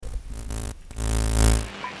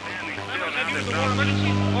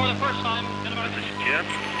emergency for the first time in about... This is Jim,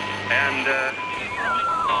 and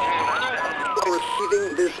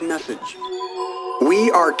Receiving this message. We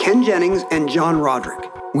are Ken Jennings and John Roderick.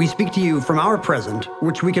 We speak to you from our present,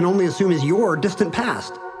 which we can only assume is your distant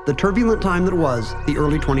past, the turbulent time that was the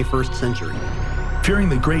early 21st century. Fearing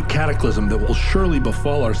the great cataclysm that will surely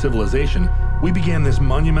befall our civilization, we began this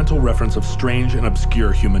monumental reference of strange and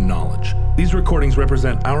obscure human knowledge. These recordings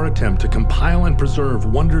represent our attempt to compile and preserve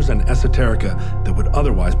wonders and esoterica that would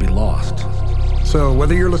otherwise be lost. So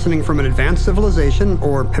whether you're listening from an advanced civilization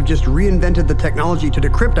or have just reinvented the technology to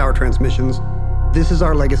decrypt our transmissions, this is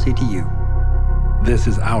our legacy to you. This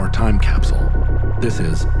is our time capsule. This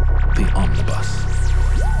is the Omnibus.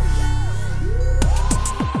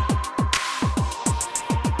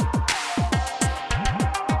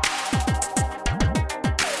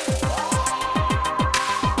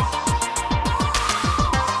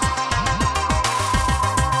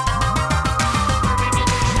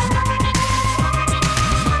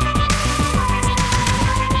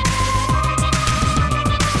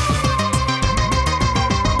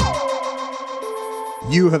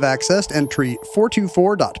 You have accessed entry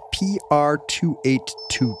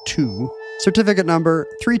 424.PR2822, certificate number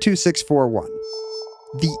 32641.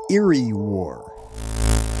 The Erie War.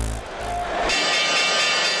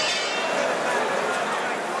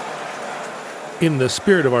 In the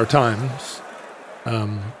spirit of our times,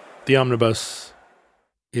 the Omnibus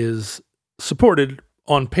is supported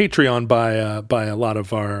on Patreon by a lot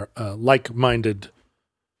of our like-minded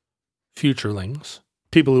futurelings,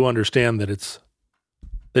 people who understand that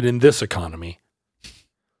in this economy.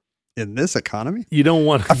 In this economy? You don't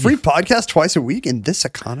want a free podcast twice a week in this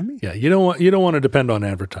economy? Yeah, you don't want to depend on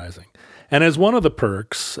advertising. And as one of the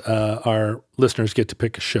perks, our listeners get to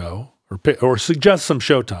pick a show or suggest some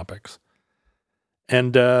show topics.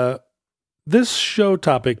 And this show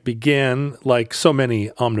topic began, like so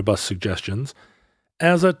many Omnibus suggestions,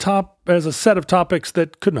 as a set of topics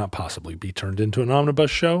that could not possibly be turned into an Omnibus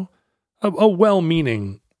show. A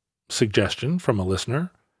well-meaning suggestion from a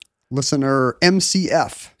listener. Listener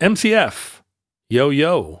MCF. MCF. Yo,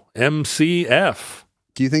 MCF.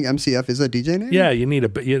 Do you think MCF is a DJ name? Yeah,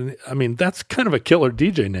 that's kind of a killer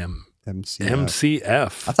DJ name. MCF.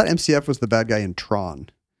 MCF. I thought MCF was the bad guy in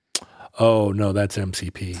Tron. Oh, no, that's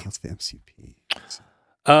MCP. That's the MCP.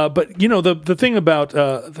 But the thing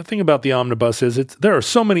about the Omnibus is there are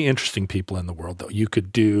so many interesting people in the world that you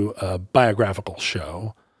could do a biographical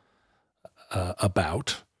show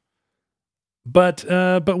about. But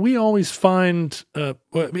we always find,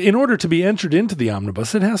 in order to be entered into the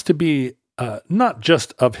Omnibus, it has to be not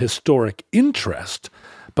just of historic interest,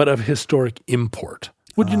 but of historic import.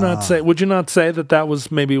 Would you not say that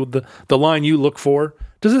was maybe the line you look for?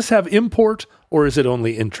 Does this have import, or is it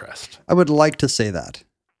only interest? I would like to say that.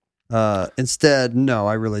 Instead, no,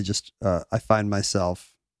 I really just, I find myself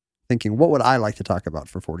thinking, what would I like to talk about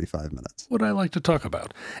for 45 minutes? What I like to talk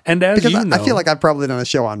about. And as because you know, I feel like I've probably done a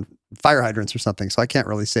show on fire hydrants or something, so I can't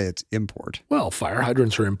really say it's import. Well, fire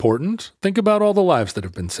hydrants are important. Think about all the lives that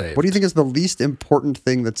have been saved. What do you think is the least important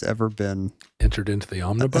thing that's ever been entered into the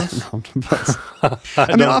Omnibus? Omnibus.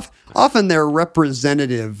 I mean, often they're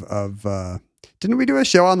representative of, didn't we do a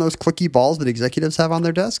show on those clicky balls that executives have on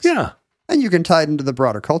their desks? Yeah. And you can tie it into the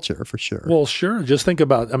broader culture for sure. Well, sure. Just think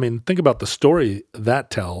about the story that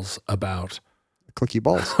tells about clicky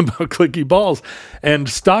balls. About clicky balls and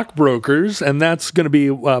stockbrokers, and that's going to be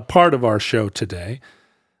part of our show today.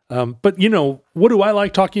 But what do I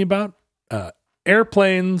like talking about?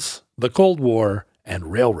 Airplanes, the Cold War,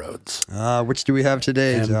 and railroads. Which do we have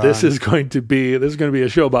today, and John? This is going to be a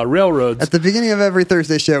show about railroads. At the beginning of every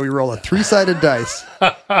Thursday show, we roll a 3-sided dice,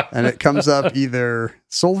 and it comes up either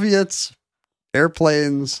Soviets,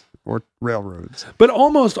 airplanes, or railroads. But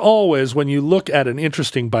almost always when you look at an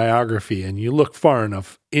interesting biography and you look far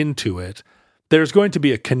enough into it, there's going to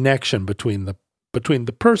be a connection between the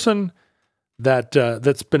person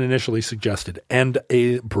that's been initially suggested and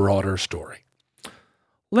a broader story.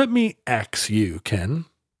 Let me ask you, Ken,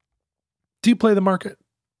 do you play the market?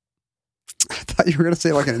 I thought you were going to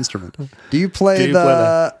say like an instrument. Do you play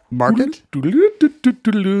the market? I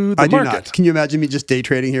do not. Can you imagine me just day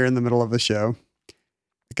trading here in the middle of the show? I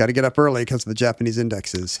got to get up early because of the Japanese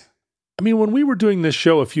indexes. I mean, when we were doing this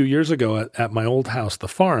show a few years ago at my old house, the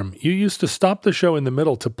farm, you used to stop the show in the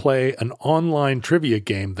middle to play an online trivia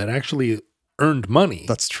game that actually earned money.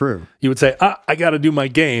 That's true. You would say, I got to do my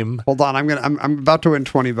game. Hold on, I'm about to win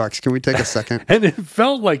 $20. Can we take a second? And it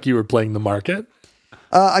felt like you were playing the market.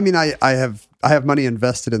 I mean, I have money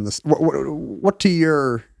invested in this. What to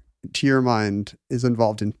your to your mind, is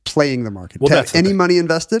involved in playing the market? Well, that's any money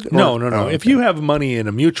invested? No. If you have money in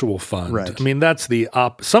a mutual fund, right. I mean, that's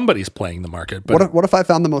somebody's playing the market. But what if I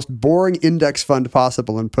found the most boring index fund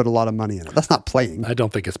possible and put a lot of money in it? That's not playing. I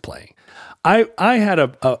don't think it's playing. I had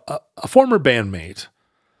a former bandmate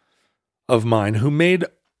of mine who made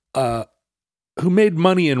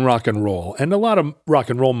money in rock and roll, and a lot of rock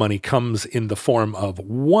and roll money comes in the form of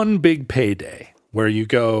one big payday where you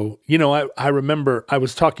go, I remember I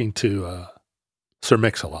was talking to Sir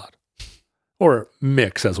Mix-a-Lot, or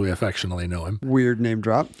Mix as we affectionately know him. Weird name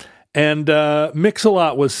drop. And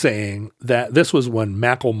Mix-a-Lot was saying that this was when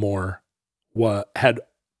Macklemore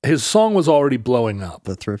his song was already blowing up.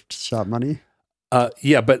 The thrift shop money?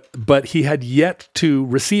 Yeah, but he had yet to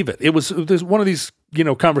receive it. It was one of these,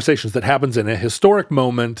 conversations that happens in a historic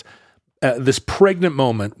moment, this pregnant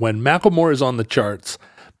moment when Macklemore is on the charts,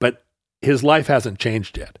 but his life hasn't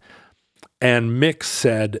changed yet. And Mix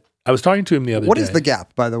said, I was talking to him the other day. What is the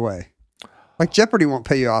gap, by the way? Like Jeopardy won't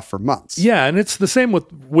pay you off for months. Yeah, and it's the same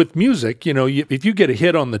with music. If you get a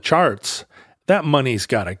hit on the charts, that money's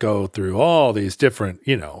got to go through all these different,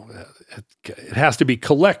 it has to be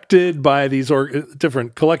collected by these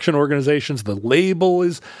different collection organizations. The label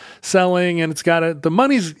is selling, and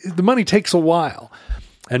the money takes a while.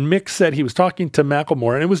 And Mix said he was talking to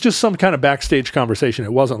Macklemore, and it was just some kind of backstage conversation.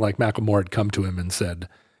 It wasn't like Macklemore had come to him and said,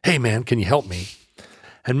 "Hey man, can you help me?"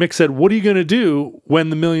 And Mix said, "What are you going to do when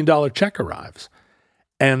the $1 million check arrives?"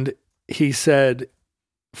 And he said,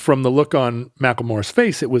 from the look on Macklemore's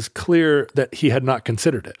face, it was clear that he had not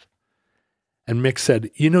considered it. And Mix said,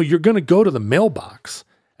 you're going to go to the mailbox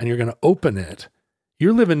and you're going to open it.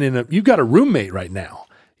 You're living you've got a roommate right now.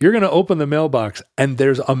 You're going to open the mailbox and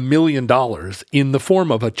there's $1 million in the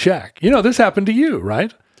form of a check. This happened to you,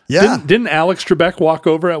 right? Yeah. Didn't Alex Trebek walk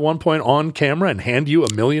over at one point on camera and hand you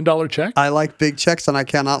 $1 million check? I like big checks and I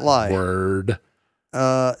cannot lie. Word.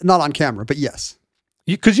 Not on camera, but yes.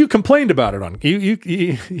 Because you complained about it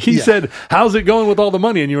he said, "How's it going with all the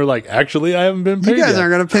money?" And you were like, "Actually, I haven't been paid. You guys yet.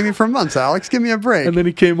 aren't going to pay me for months, Alex. Give me a break." And then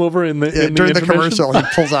he came over during the commercial. He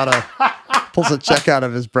pulls a check out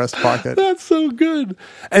of his breast pocket. That's so good.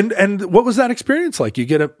 And what was that experience like? You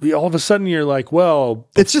get all of a sudden you're like, well,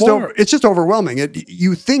 it's just overwhelming.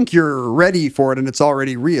 You think you're ready for it, and it's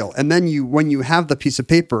already real. And then when you have the piece of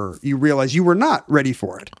paper, you realize you were not ready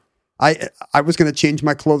for it. I was going to change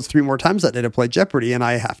my clothes 3 more times that day to play Jeopardy, and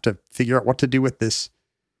I have to figure out what to do with this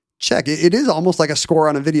check. It is almost like a score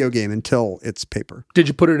on a video game until it's paper. Did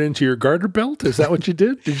you put it into your garter belt? Is that what you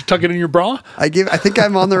did? Did you tuck it in your bra? I think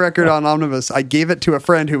I'm on the record on Omnibus. I gave it to a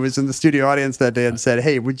friend who was in the studio audience that day and said,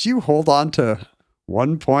 "Hey, would you hold on to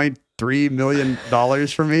 $1.3 million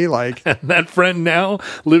for me?" And that friend now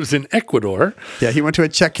lives in Ecuador. Yeah, he went to a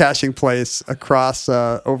check cashing place across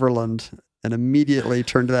Overland and immediately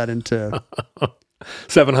turned that into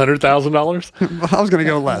 $700,000. I was going to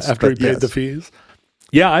go less after he paid the fees.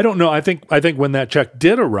 Yeah, I don't know. I think when that check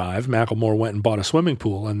did arrive, Macklemore went and bought a swimming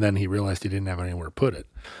pool, and then he realized he didn't have anywhere to put it.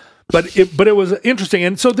 But it was interesting.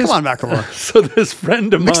 And so this, come on, Macklemore. So this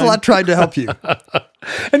friend of mine, Mix-a-Lot tried to help you.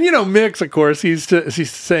 And Mix, of course, he's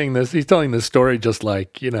saying this. He's telling this story just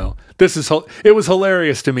like it was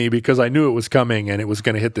hilarious to me because I knew it was coming and it was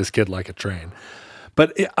going to hit this kid like a train.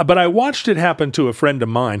 But I watched it happen to a friend of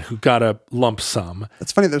mine who got a lump sum.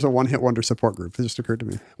 It's funny. There's a one-hit wonder support group. It just occurred to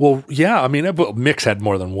me. Well, yeah. I mean, Mix had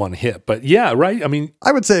more than one hit, but yeah, right. I mean,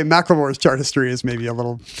 I would say Macklemore's chart history is maybe a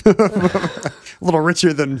little,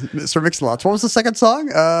 richer than Sir Mix-a-Lot's. What was the second song?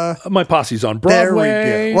 My Posse's on Broadway.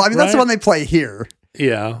 There we go. Well, I mean, that's the one they play here.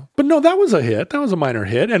 Yeah, but no, that was a hit. That was a minor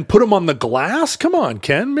hit. And Put 'Em on the Glass. Come on,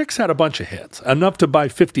 Ken. Mix had a bunch of hits, enough to buy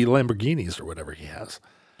 50 Lamborghinis or whatever he has.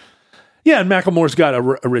 Yeah, and Macklemore's got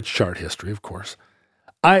a rich chart history, of course.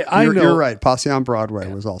 I know you're right. Posse on Broadway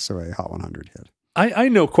was also a Hot 100 hit. I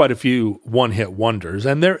know quite a few one-hit wonders,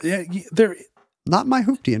 and they're not My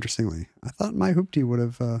Hoopty. Interestingly, I thought My Hoopty would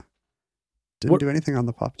have didn't do anything on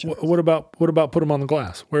the pop charts. What about Put 'Em on the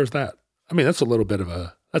Glass? Where's that? I mean, that's a little bit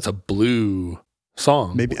of that's a blue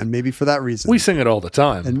song. Maybe for that reason we sing it all the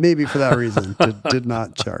time, and maybe for that reason did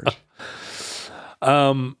not chart.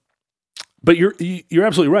 But you're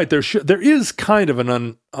absolutely right. There is kind of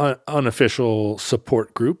an unofficial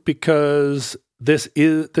support group because this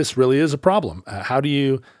really is a problem. How do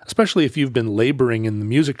you, especially if you've been laboring in the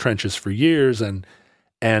music trenches for years and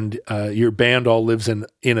your band all lives in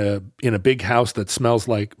a big house that smells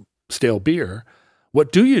like stale beer?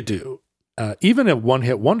 What do you do? Even a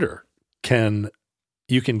one-hit wonder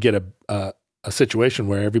you can get a situation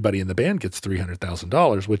where everybody in the band gets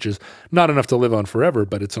 $300,000, which is not enough to live on forever,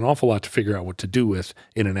 but it's an awful lot to figure out what to do with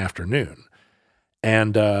in an afternoon.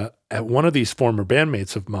 And one of these former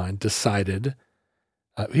bandmates of mine decided,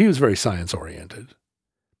 he was very science-oriented.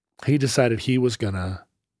 He decided he was going to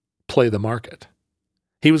play the market.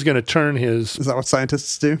 He was going to turn his... Is that what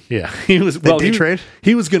scientists do? Yeah. Day trade?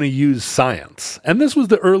 He was going to use science. And this was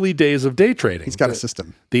the early days of day trading. He's got a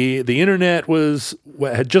system. The internet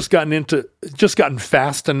had just gotten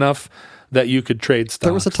fast enough that you could trade stocks.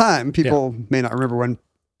 There was a time, people may not remember, when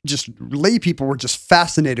just lay people were just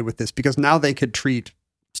fascinated with this, because now they could treat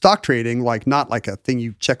stock trading not like a thing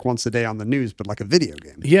you check once a day on the news, but like a video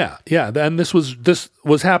game. Yeah. And this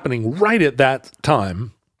was happening right at that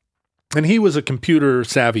time. And he was a computer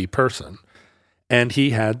savvy person, and he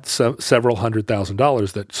had several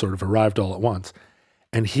 $100,000 that sort of arrived all at once.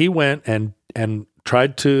 And he went and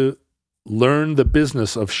tried to learn the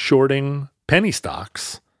business of shorting penny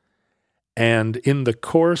stocks. And in the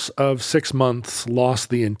course of 6 months, lost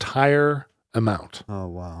the entire amount. Oh,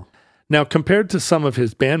 wow. Now, compared to some of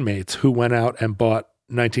his bandmates who went out and bought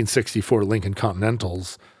 1964 Lincoln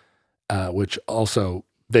Continentals, which also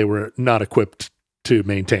they were not equipped to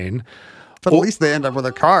maintain. But at least they end up with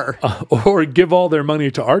a car. Or give all their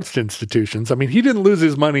money to arts institutions. I mean, he didn't lose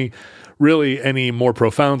his money really any more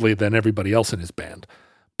profoundly than everybody else in his band,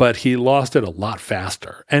 but he lost it a lot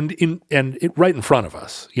faster. And right in front of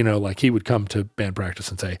us, he would come to band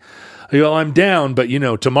practice and say, I'm down, but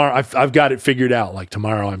tomorrow I've got it figured out. Like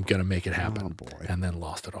tomorrow I'm going to make it happen. Oh, boy. And then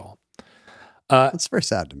lost it all. That's very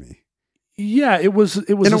sad to me. Yeah, it was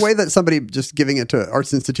in a way that somebody just giving it to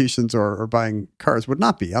arts institutions or buying cars would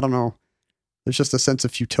not be. I don't know. There's just a sense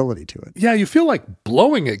of futility to it. Yeah, you feel like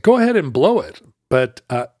blowing it. Go ahead and blow it. But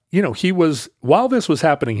while this was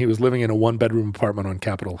happening, he was living in a 1-bedroom apartment on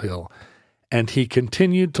Capitol Hill, and he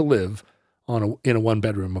continued to live in a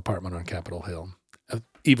 1-bedroom apartment on Capitol Hill,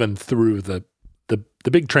 even through the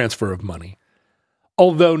big transfer of money.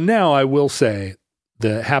 Although now I will say,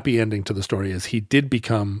 the happy ending to the story is he did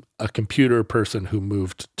become a computer person who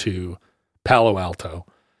moved to Palo Alto,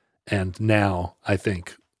 and now I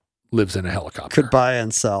think lives in a helicopter. Could buy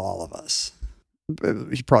and sell all of us.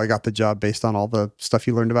 He probably got the job based on all the stuff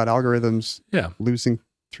he learned about algorithms. Yeah, losing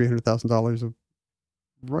 $300,000 of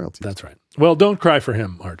royalties. That's right. Well, don't cry for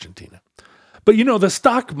him, Argentina. But the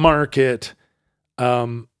stock market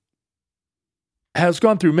has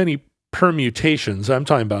gone through many permutations. I'm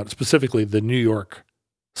talking about specifically the New York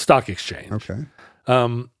Stock Exchange. Okay.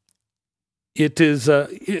 It is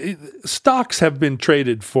stocks have been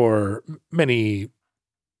traded for many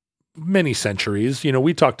centuries.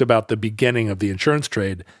 We talked about the beginning of the insurance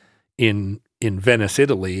trade in Venice,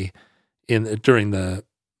 Italy, during the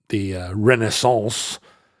Renaissance.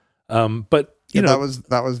 But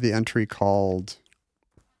that was the entry called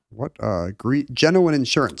what? Genuine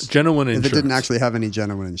insurance. Genuine insurance. It didn't actually have any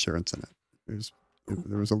genuine insurance in it.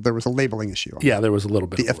 There was a labeling issue. There was a little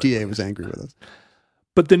bit. The FDA was angry with us.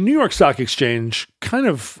 But the New York Stock Exchange kind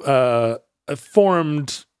of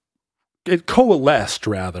formed. It coalesced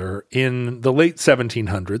rather in the late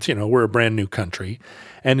 1700s. We're a brand new country,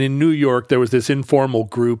 and in New York there was this informal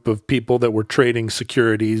group of people that were trading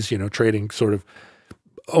securities. Trading sort of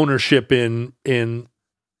ownership in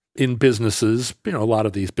businesses. A lot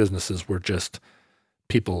of these businesses were just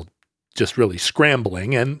people just really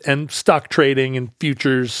scrambling, and stock trading and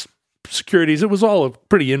futures securities. It was all a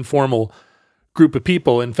pretty informal group of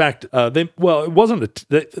people. In fact,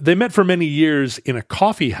 they met for many years in a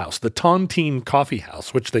coffee house, the Tontine Coffee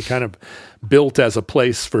House, which they kind of built as a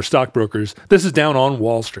place for stockbrokers. This is down on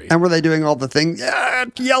Wall Street. And were they doing all the things,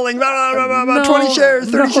 yelling, blah, blah, blah, blah, 20 shares,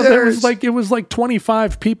 30 shares? It was like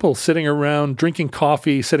 25 people sitting around, drinking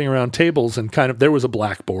coffee, sitting around tables, and there was a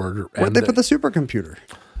blackboard. Where'd they put the supercomputer?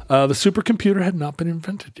 The supercomputer had not been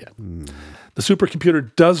invented yet. The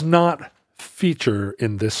supercomputer does not feature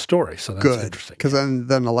in this story, so that's interesting. Because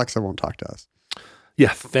then Alexa won't talk to us. Yeah,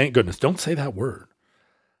 thank goodness. Don't say that word.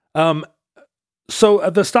 So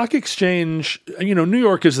the stock exchange, New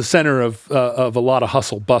York is the center of a lot of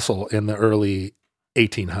hustle bustle in the early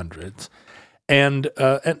 1800s, and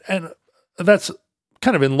that's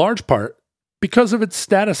kind of in large part because of its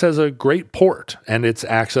status as a great port and its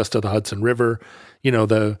access to the Hudson River.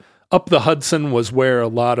 Up the Hudson was where a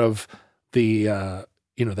lot of the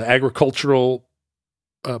agricultural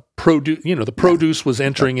produce, the produce was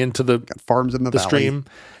entering into the farms in the valley. Stream.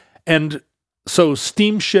 And so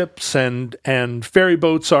steamships and ferry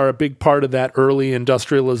boats are a big part of that early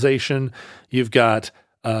industrialization. You've got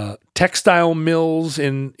textile mills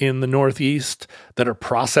in the Northeast that are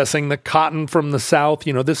processing the cotton from the South.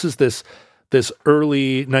 This is this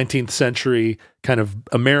early 19th century kind of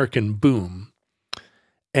American boom.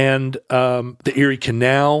 And the Erie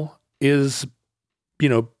Canal is,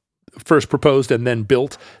 first proposed and then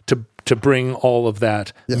built to bring all of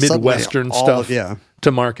that Midwestern stuff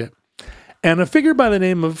to market. And a figure by the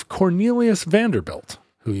name of Cornelius Vanderbilt,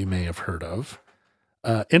 who you may have heard of,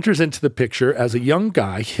 enters into the picture as a young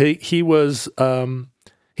guy. He's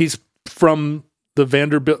from the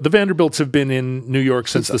Vanderbilt. The Vanderbilts have been in New York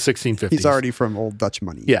since the 1650s. He's already from old Dutch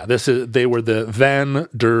money. Yeah, they were the Van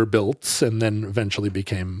der Bilts, and then eventually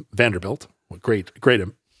became Vanderbilt. Great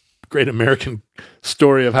American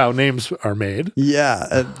story of how names are made.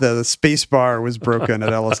 Yeah, the space bar was broken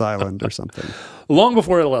at Ellis Island or something. Long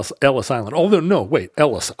before Ellis Island. Although, no, wait,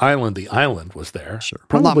 Ellis Island, the island was there. Sure.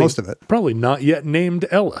 Well, not most of it. Probably not yet named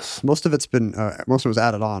Ellis. Most of it's been, most of it was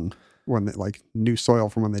added on when new soil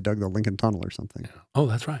from when they dug the Lincoln Tunnel or something. Yeah. Oh,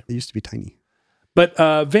 that's right. It used to be tiny. But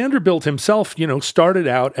Vanderbilt himself, started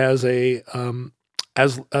out as the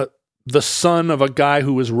son of a guy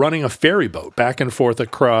who was running a ferry boat back and forth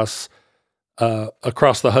across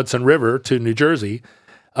the Hudson River to New Jersey.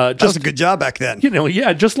 That was a good job back then.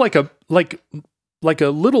 Just like a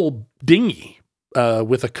little dinghy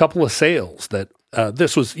with a couple of sails.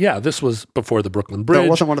 This was before the Brooklyn Bridge. It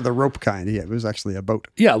wasn't one of the rope kind. Yeah, it was actually a boat.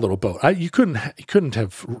 Yeah, a little boat. You couldn't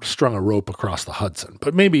have strung a rope across the Hudson,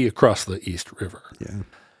 but maybe across the East River. Yeah.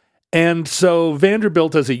 And so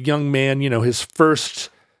Vanderbilt, as a young man, his first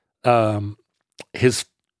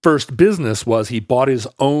business was he bought his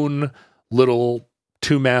own little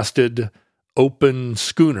two-masted open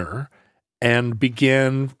schooner and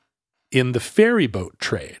began in the ferry boat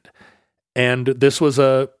trade. And this was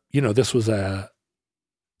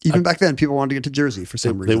even back then, people wanted to get to Jersey for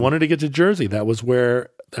some reason. They wanted to get to Jersey. That was where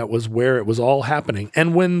it was all happening.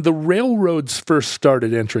 And when the railroads first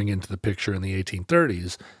started entering into the picture in the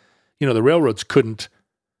 1830s, the railroads couldn't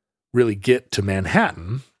really get to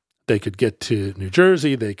Manhattan. They could get to New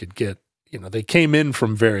Jersey. They could get, they came in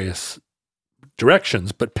from various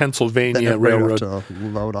directions, but Pennsylvania Railroad to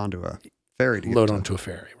load onto a ferry. Onto a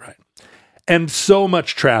ferry, right. And so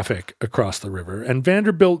much traffic across the river. And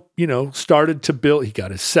Vanderbilt, started to build. He got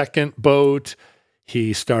his second boat.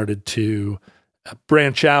 He started to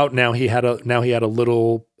branch out. Now he had a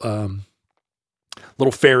little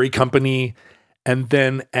ferry company. And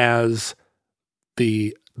then as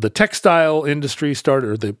the textile industry started,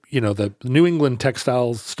 or the New England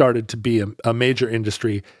textiles started to be a major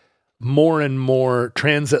industry, more and more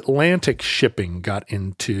transatlantic shipping got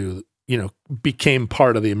into, became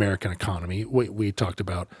part of the American economy. We talked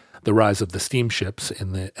about the rise of the steamships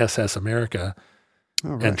in the SS America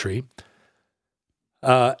entry.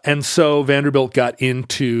 And so Vanderbilt got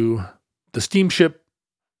into the steamship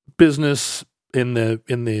business in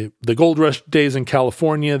the gold rush days in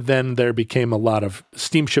California. Then there became a lot of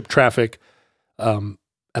steamship traffic.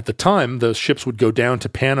 At the time, the ships would go down to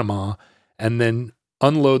Panama and then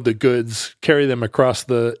unload the goods, carry them across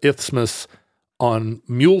the isthmus on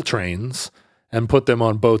mule trains, and put them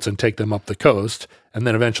on boats and take them up the coast. And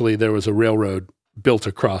then eventually there was a railroad built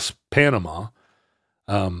across Panama.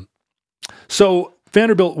 So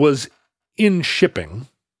Vanderbilt was in shipping,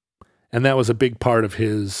 and that was a big part of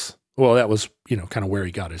his. Well, that was, kind of where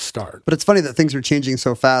he got his start. But it's funny that things are changing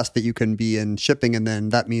so fast that you can be in shipping, and then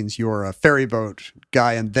that means you're a ferry boat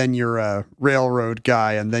guy, and then you're a railroad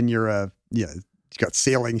guy, and then you're you got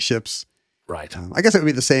sailing ships. Right. I guess it would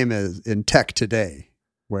be the same as in tech today,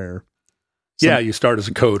 where you start as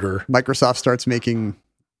a coder. Microsoft starts making,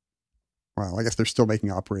 well, I guess they're still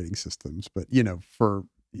making operating systems, but for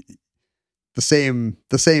the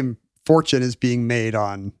same fortune is being made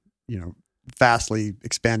on, vastly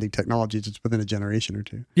expanding technology just within a generation or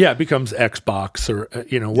two. Yeah, it becomes Xbox or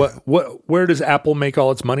where does Apple make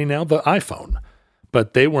all its money now? The iPhone.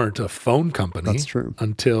 But they weren't a phone company. That's true.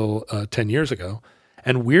 Until 10 years ago.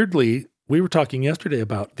 And weirdly, we were talking yesterday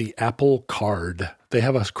about the Apple Card. They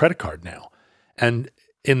have a credit card now. And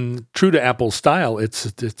in true to Apple's style, it's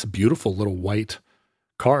a beautiful little white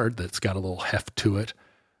card that's got a little heft to it.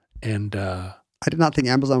 And I did not think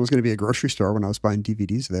Amazon was going to be a grocery store when I was buying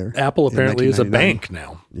DVDs there. Apple apparently is a bank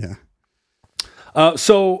now. Yeah.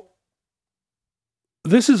 So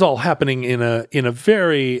this is all happening in a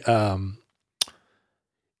very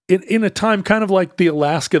in a time kind of like the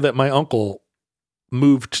Alaska that my uncle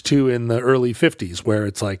moved to in the early 50s, where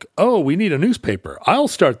it's like, oh, we need a newspaper. I'll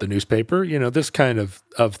start the newspaper. This kind of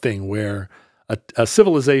thing where a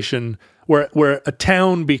civilization, where a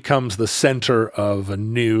town becomes the center of a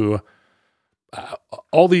new,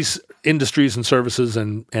 all these industries and services,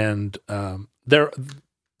 and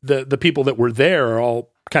the people that were there are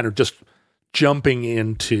all kind of just jumping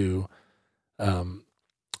into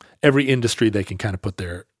every industry they can kind of put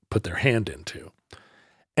their hand into.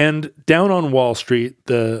 And down on Wall Street,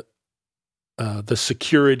 the the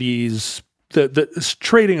securities, the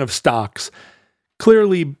trading of stocks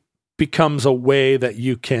clearly becomes a way that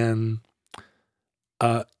you can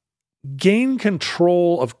gain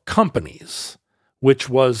control of companies, which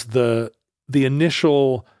was the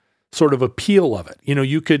initial sort of appeal of it.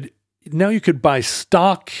 You could buy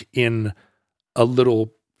stock in a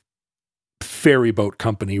little ferry boat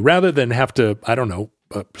company rather than have to,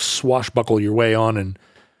 swashbuckle your way on and,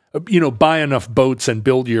 buy enough boats and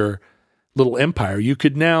build your little empire. You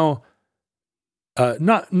could now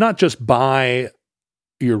not just buy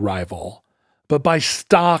your rival, but buy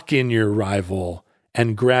stock in your rival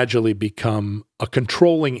and gradually become a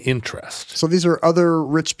controlling interest. So these are other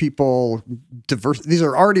rich people these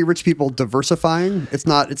are already rich people diversifying. It's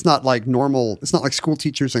not like normal. It's not like school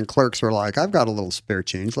teachers and clerks are like, I've got a little spare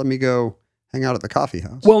change. Let me go hang out at the coffee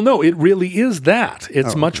house. Well, no, it really is that.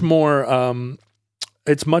 It's much more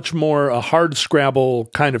a hard scrabble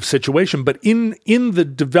kind of situation. But in the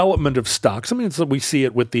development of stocks, we see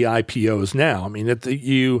it with the IPOs now.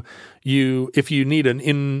 If you need an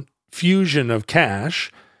infusion of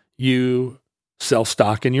cash, you sell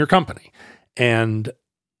stock in your company. And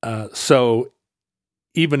so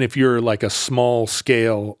even if you're like a small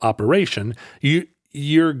scale operation,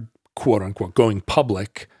 you're quote unquote going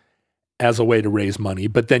public as a way to raise money,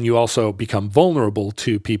 but then you also become vulnerable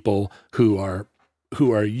to people who are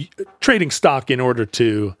trading stock in order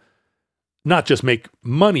to not just make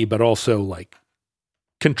money, but also like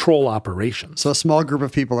control operations. So a small group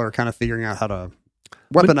of people are kind of figuring out how to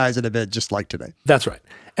weaponize it a bit, just like today. That's right.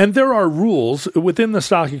 And there are rules within the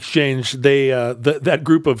stock exchange. They that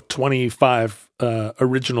group of 25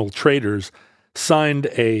 original traders signed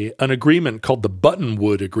an agreement called the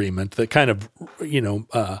Buttonwood Agreement that kind of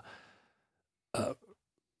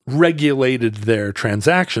regulated their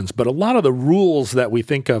transactions. But a lot of the rules that we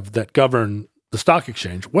think of that govern the stock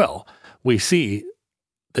exchange, well, we see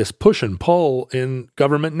this push and pull in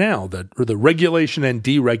government now, the regulation and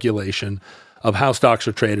deregulation of how stocks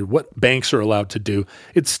are traded, what banks are allowed to do.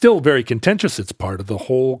 It's still very contentious. It's part of the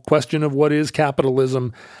whole question of what is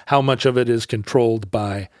capitalism, how much of it is controlled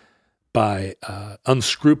by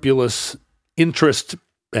unscrupulous interest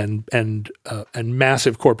and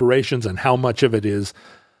massive corporations, and how much of it is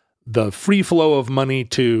the free flow of money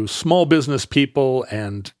to small business people,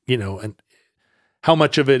 and how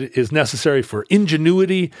much of it is necessary for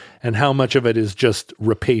ingenuity, and how much of it is just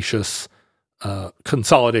rapacious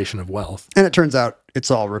consolidation of wealth. And it turns out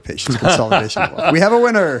it's all rapacious consolidation of wealth. We have a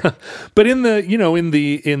winner. But in the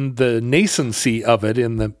nascency of it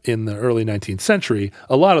in the early 19th century,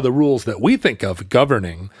 a lot of the rules that we think of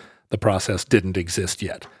governing the process didn't exist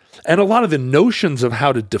yet. And a lot of the notions of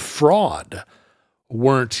how to defraud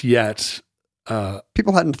weren't yet.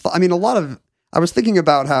 People hadn't thought. I was thinking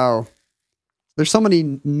about how there's so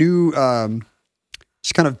many new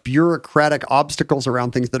just kind of bureaucratic obstacles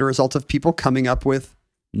around things that are a result of people coming up with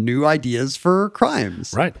new ideas for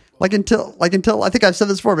crimes. Right. Like until I think I've said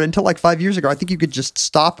this before, but until like 5 years ago, I think you could just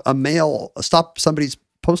stop somebody's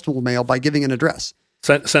postal mail by giving an address.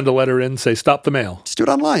 Send a letter in, say stop the mail. Just do it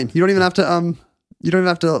online. You don't even have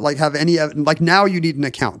to like have any, like now you need an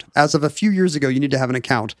account. As of a few years ago, you need to have an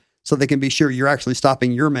account so they can be sure you're actually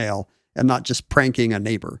stopping your mail and not just pranking a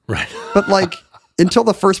neighbor. Right. But like until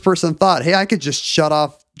the first person thought, hey, I could just shut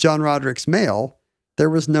off John Roderick's mail, there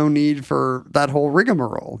was no need for that whole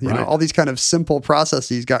rigmarole. You know, all these kind of simple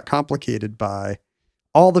processes got complicated by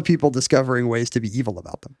all the people discovering ways to be evil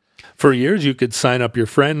about them. For years, you could sign up your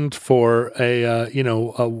friend for a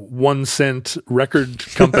 1 cent record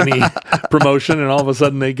company promotion, and all of a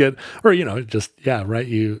sudden they get,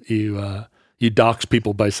 you dox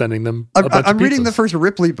people by sending them a bunch of pizzas. I'm reading the first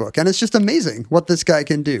Ripley book, and it's just amazing what this guy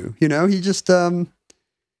can do. You know, he just he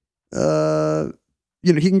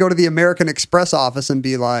can go to the American Express office and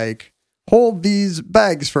be like, hold these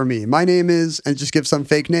bags for me. My name is, and just give some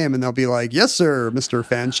fake name, and they'll be like, yes, sir, Mr.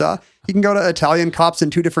 Fanshawe. He can go to Italian cops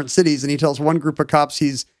in 2 different cities, and he tells one group of cops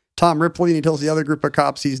he's Tom Ripley, and he tells the other group of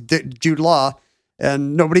cops he's Jude Law,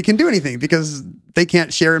 and nobody can do anything because they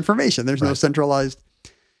can't share information. There's no centralized.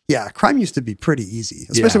 Yeah, crime used to be pretty easy,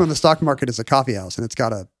 especially when the stock market is a coffee house and it's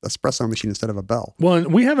got a espresso machine instead of a bell. Well, and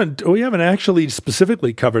we haven't actually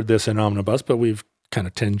specifically covered this in Omnibus, but we've kind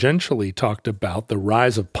of tangentially talked about the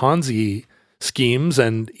rise of Ponzi schemes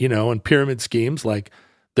and pyramid schemes. Like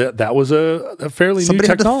that was a fairly Somebody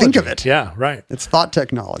new technology. Had to think of it. Yeah, right. It's thought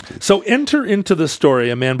technology. So enter into the story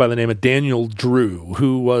a man by the name of Daniel Drew,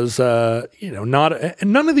 who was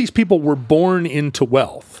none of these people were born into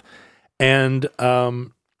wealth, and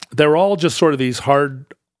they're all just sort of these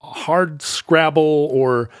hard scrabble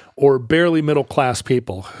or barely middle class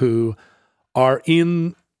people who are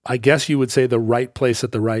in I guess you would say, the right place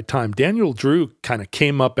at the right time. Daniel Drew kind of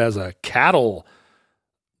came up as a cattle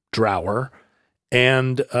drower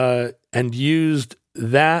and used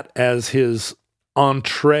that as his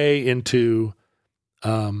entree into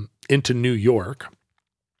New York.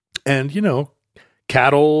 And,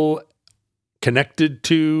 cattle connected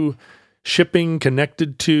to shipping,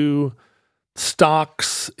 connected to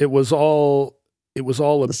stocks. It was all a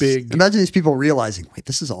big... Imagine these people realizing, wait,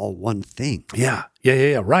 this is all one thing. Yeah,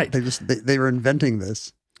 right. They were inventing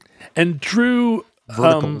this. And Drew...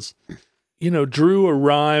 Verticals. Drew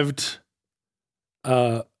arrived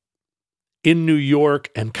in New York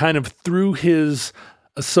and kind of through his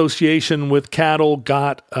association with cattle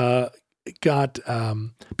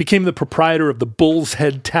became the proprietor of the Bull's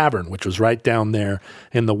Head Tavern, which was right down there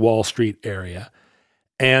in the Wall Street area.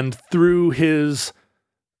 And through his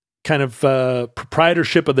kind of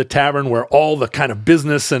proprietorship of the tavern, where all the kind of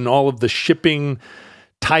business and all of the shipping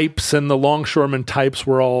types and the longshoreman types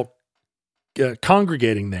were all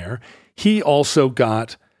congregating there, he also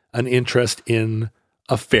got an interest in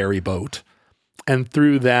a ferry boat, and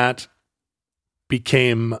through that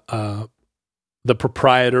became the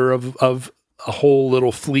proprietor of a whole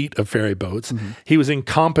little fleet of ferry boats. Mm-hmm. He was in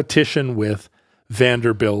competition with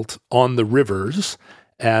Vanderbilt on the rivers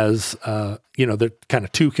as, the kind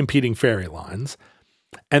of two competing ferry lines.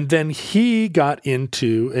 And then he got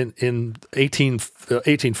into, in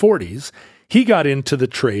 1840s, he got into the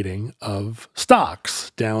trading of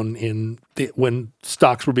stocks down when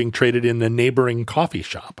stocks were being traded in a neighboring coffee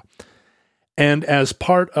shop. And as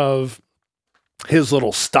part of his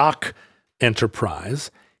little stock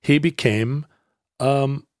enterprise, he became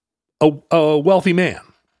a wealthy man,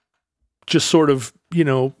 just sort of,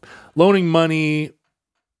 loaning money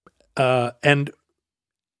and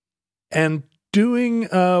doing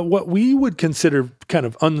what we would consider kind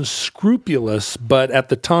of unscrupulous, but at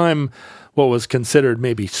the time, what was considered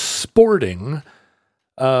maybe sporting,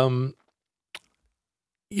 minor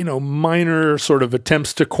sort of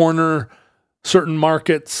attempts to corner certain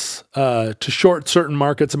markets, to short certain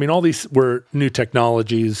markets. I mean, all these were new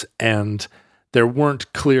technologies, and there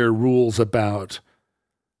weren't clear rules about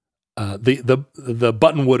the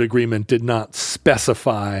Buttonwood Agreement did not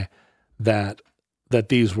specify that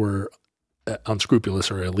these were unscrupulous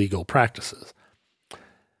or illegal practices.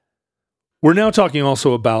 We're now talking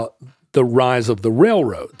also about the rise of the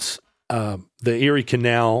railroads. The Erie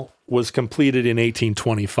Canal was completed in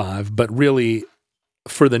 1825, but really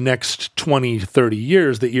for the next 20, 30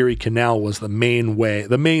 years, the Erie Canal was the main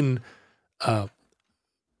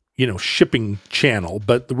shipping channel,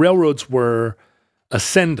 but the railroads were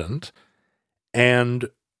ascendant, and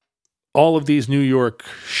all of these New York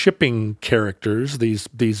shipping characters, these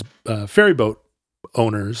ferry boat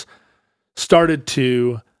owners, started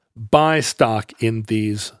to buy stock in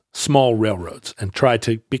these small railroads and try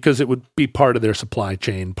to, because it would be part of their supply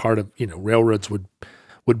chain, part of, railroads would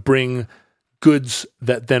bring goods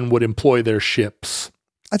that then would employ their ships.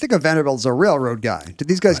 I think of Vanderbilt as a railroad guy. Did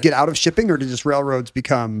these guys get out of shipping, or did just railroads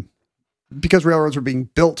become, because railroads were being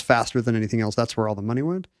built faster than anything else, that's where all the money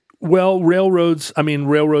went? Well, railroads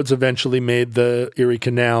eventually made the Erie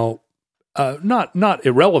Canal not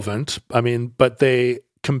irrelevant. But they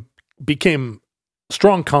became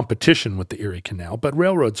strong competition with the Erie Canal. But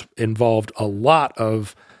railroads involved a lot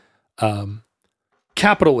of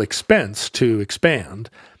capital expense to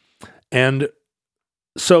expand. And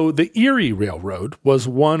so the Erie Railroad was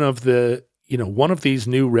one of these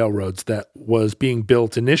new railroads that was being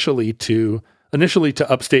built initially to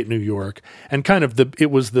upstate New York, and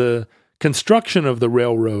it was the construction of the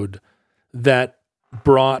railroad that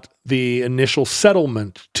brought the initial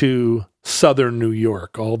settlement to southern New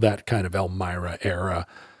York, all that kind of Elmira era.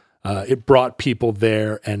 It brought people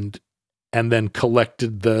there and then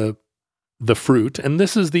collected the fruit. And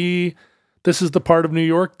this is the part of New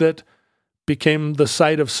York that became the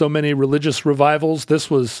site of so many religious revivals.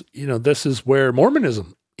 This is where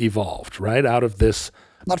Mormonism evolved, right? Out of this.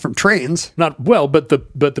 Not from trains. But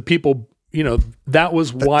the people, that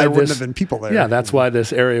was why there wouldn't have been people there. Yeah, that's why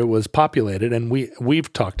this area was populated. And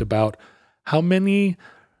we've talked about how many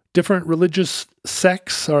different religious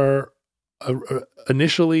sects are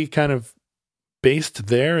initially kind of based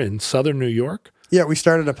there in southern New York. Yeah, we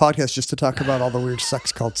started a podcast just to talk about all the weird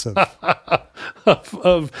sex cults of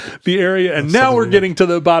the area. And now we're getting to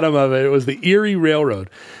the bottom of it. It was the Erie Railroad.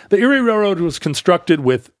 The Erie Railroad was constructed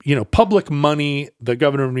with, public money. The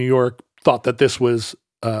governor of New York thought that this was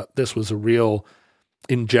a real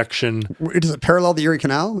injection. Does it parallel the Erie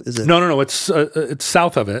Canal? Is it? No. It's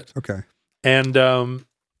south of it. Okay. And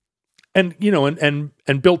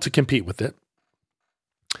built to compete with it.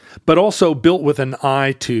 but also built with an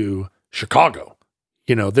eye to Chicago.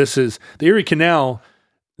 This is the Erie Canal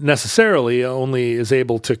necessarily only is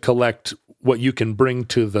able to collect what you can bring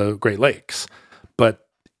to the Great Lakes. But,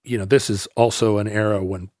 this is also an era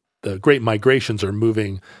when the great migrations are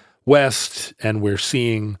moving west, and we're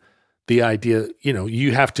seeing the idea,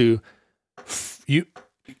 you have to,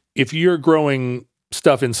 if you're growing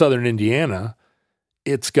stuff in southern Indiana,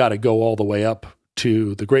 it's got to go all the way up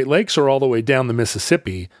to the Great Lakes or all the way down the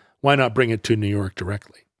Mississippi. Why not bring it to New York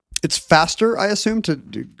directly? It's faster, I assume, to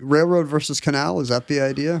do railroad versus canal. Is that the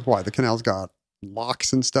idea? Why? The canal's got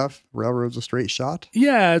locks and stuff. Railroad's a straight shot.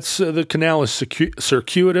 Yeah, it's the canal is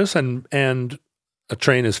circuitous, and a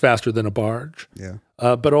train is faster than a barge. Yeah,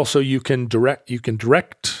 but also you can take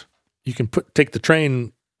the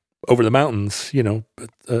train over the mountains.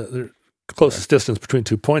 The closest distance between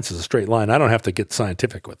 2 points is a straight line. I don't have to get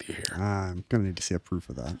scientific with you here. I'm going to need to see a proof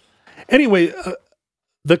of that. Anyway,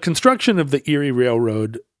 the construction of the Erie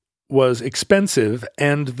Railroad was expensive,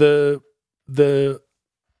 and the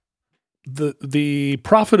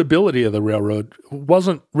profitability of the railroad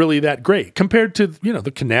wasn't really that great compared to,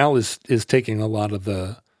 the canal is taking a lot of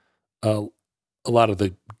the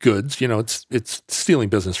goods. It's stealing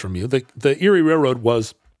business from you. The Erie Railroad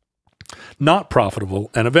was not profitable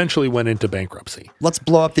and eventually went into bankruptcy. Let's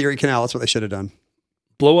blow up the Erie Canal. That's what they should have done.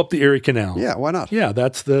 Blow up the Erie Canal. Yeah, why not? Yeah,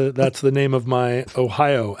 that's the name of my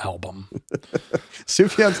Ohio album.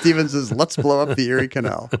 Sufjan Stevens' Let's Blow Up the Erie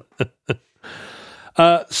Canal.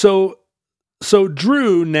 So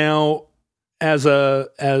Drew now, as a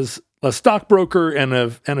stockbroker and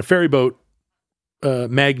a ferryboat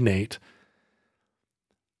magnate,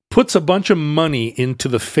 puts a bunch of money into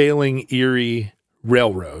the failing Erie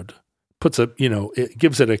Railroad. It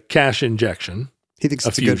gives it a cash injection. He thinks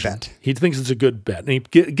it's a good bet. He thinks it's a good bet. And he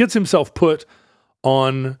gets himself put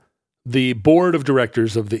on the board of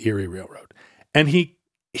directors of the Erie Railroad. And he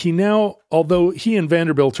now, although he and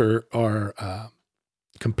Vanderbilt are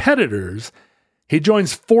competitors, he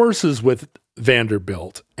joins forces with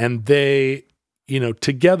Vanderbilt, and they,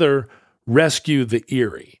 together rescue the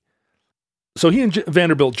Erie. So he and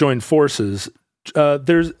Vanderbilt join forces.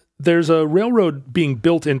 There's a railroad being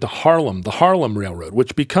built into Harlem, the Harlem Railroad,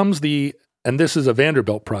 which becomes and this is a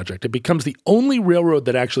Vanderbilt project, it becomes the only railroad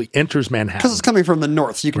that actually enters Manhattan. Because it's coming from the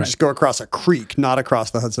north, so you can just go across a creek, not across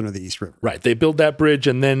the Hudson or the East River. Right. They build that bridge,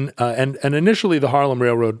 and then and initially the Harlem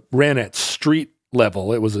Railroad ran at street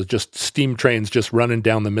level. It was just steam trains just running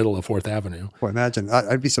down the middle of 4th Avenue. Boy, imagine.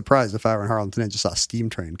 I'd be surprised if I were in Harlem today and just saw a steam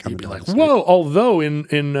train coming down. You'd be like, whoa! Although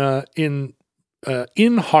in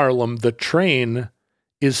Harlem, the train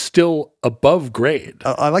is still above grade.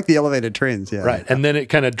 I like the elevated trains, yeah. Right. And then it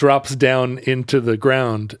kind of drops down into the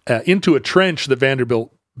ground, into a trench that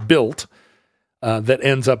Vanderbilt built that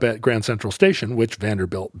ends up at Grand Central Station, which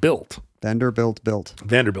Vanderbilt built. Vanderbilt built.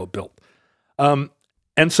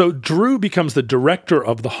 And so Drew becomes the director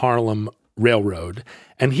of the Harlem Railroad,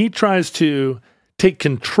 and he tries to take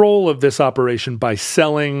control of this operation by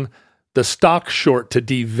selling the stock short to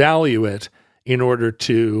devalue it in order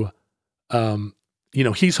to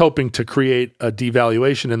he's hoping to create a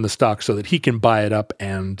devaluation in the stock so that he can buy it up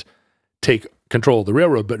and take control of the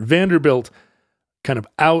railroad. But Vanderbilt kind of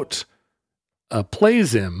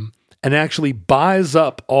plays him and actually buys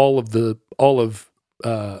up all of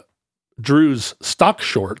Drew's stock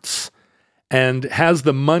shorts and has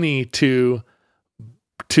the money to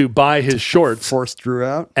buy his shorts, force Drew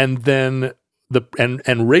out, and then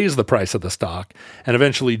and raise the price of the stock. And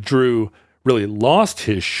eventually Drew really lost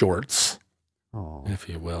his shorts. Oh. If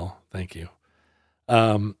you will. Thank you.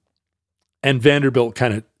 And Vanderbilt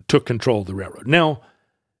kind of took control of the railroad. Now,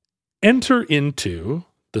 enter into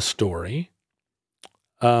the story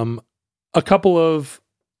a couple of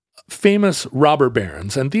famous robber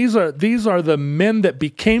barons. And these are the men that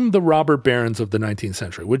became the robber barons of the 19th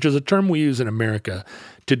century, which is a term we use in America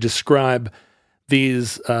to describe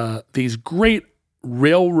these great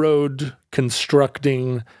railroad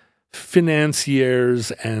constructing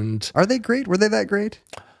financiers. And are they great? Were they that great?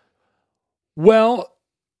 Well,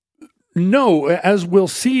 no. As we'll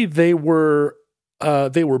see, they were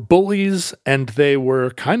bullies, and they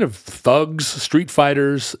were kind of thugs, street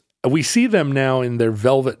fighters. We see them now in their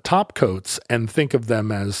velvet top coats and think of them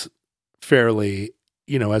as fairly,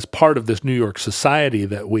 as part of this New York society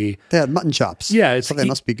that we. They had mutton chops. Yeah, so they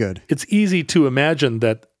must be good. It's easy to imagine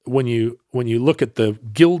that when you look at the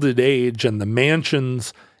Gilded Age and the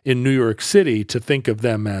mansions in New York City, to think of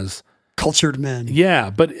them as cultured men. Yeah,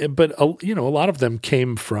 but a lot of them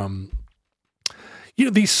came from,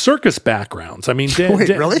 these circus backgrounds. I mean, Wait,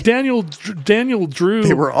 really? Daniel Drew.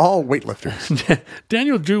 They were all weightlifters.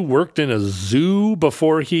 Daniel Drew worked in a zoo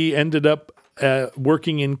before he ended up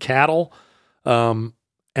working in cattle. And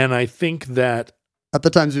I think that at the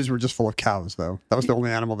time, zoos were just full of cows, though. That was the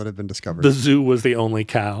only animal that had been discovered. The zoo was the only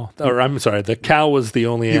cow. Or I'm sorry, the cow was the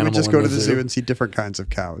only animal. You would just go to the zoo and see different kinds of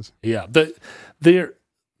cows. Yeah.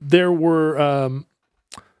 There were...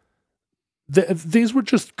 these were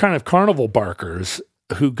just kind of carnival barkers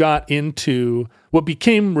who got into what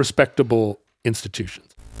became respectable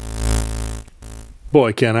institutions.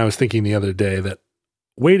 Boy, Ken, I was thinking the other day that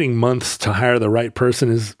waiting months to hire the right person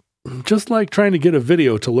is just like trying to get a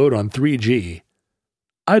video to load on 3G.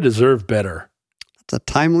 I deserve better. That's a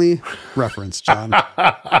timely reference, John.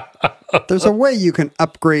 There's a way you can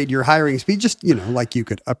upgrade your hiring speed, just, like you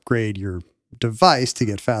could upgrade your device to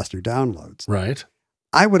get faster downloads. Right.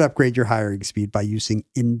 I would upgrade your hiring speed by using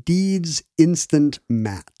Indeed's Instant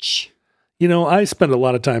Match. I spend a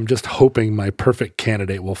lot of time just hoping my perfect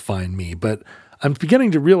candidate will find me, but I'm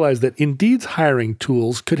beginning to realize that Indeed's hiring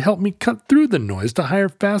tools could help me cut through the noise to hire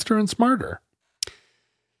faster and smarter.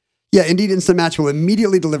 Yeah, Indeed Instant Match will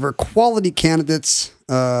immediately deliver quality candidates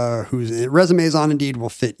whose resumes on Indeed will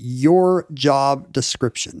fit your job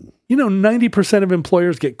description. 90% of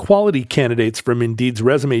employers get quality candidates from Indeed's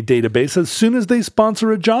resume database as soon as they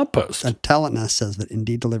sponsor a job post. And Talent Nest says that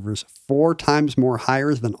Indeed delivers 4 times more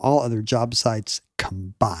hires than all other job sites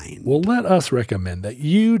combined. Well, let us recommend that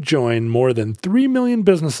you join more than 3 million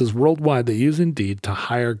businesses worldwide that use Indeed to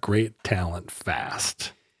hire great talent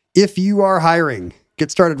fast. If you are hiring,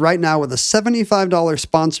 get started right now with a $75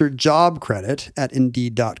 sponsored job credit at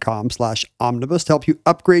Indeed.com/omnibus to help you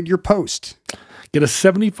upgrade your post. Get a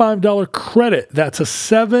 $75 credit. That's a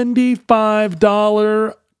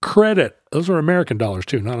 $75 credit. Those are American dollars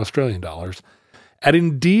too, not Australian dollars. At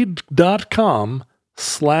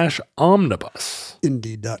Indeed.com/omnibus.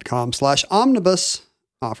 Indeed.com/omnibus.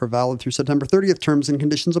 Offer valid through September 30th. Terms and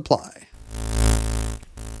conditions apply.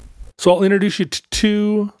 So I'll introduce you to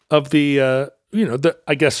two of the,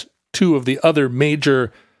 I guess two of the other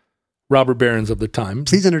major robber barons of the time.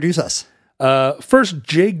 Please introduce us. First,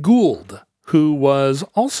 Jay Gould, who was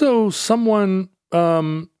also someone,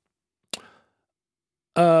 he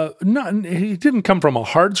didn't come from a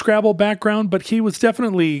hardscrabble background, but he was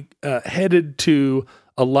definitely headed to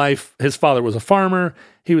a life. His father was a farmer.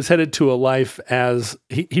 He was headed to a life as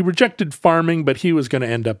he rejected farming, but he was going to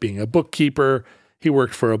end up being a bookkeeper. He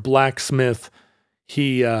worked for a blacksmith.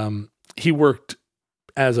 He worked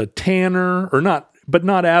as a tanner, not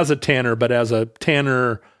as a tanner, but as a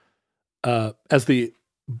tanner, as the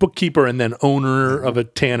bookkeeper and then owner of a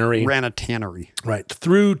tannery. Ran a tannery. Right.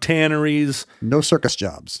 Through tanneries. No circus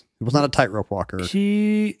jobs. He was not a tightrope walker.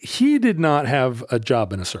 He did not have a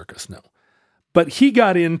job in a circus, no. But he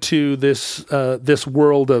got into this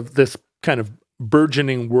world of this kind of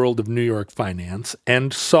burgeoning world of New York finance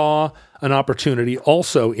and saw an opportunity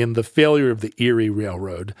also in the failure of the Erie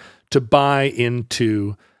Railroad to buy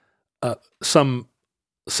into some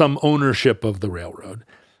ownership of the railroad.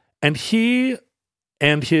 And he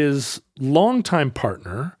and his longtime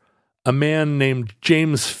partner, a man named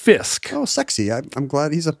James Fisk. Oh, sexy. I'm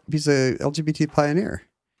glad he's a LGBT pioneer.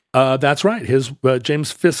 That's right. His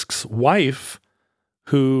James Fisk's wife,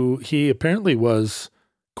 who he apparently was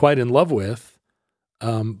quite in love with,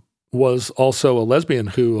 was also a lesbian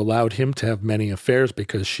who allowed him to have many affairs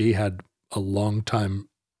because she had a long time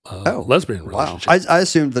lesbian relationship. Wow. I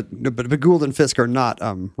assumed that, but Gould and Fisk are not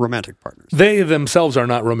romantic partners. They themselves are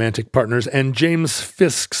not romantic partners, and James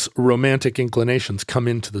Fisk's romantic inclinations come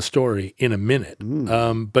into the story in a minute.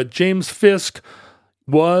 But James Fisk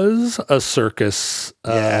was a circus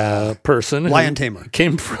person. Lion tamer.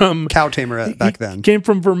 Came from... Cow tamer back then. Came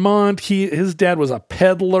from Vermont. His dad was a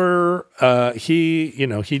peddler. He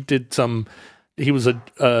was a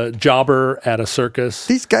jobber at a circus.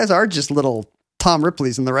 These guys are just little Tom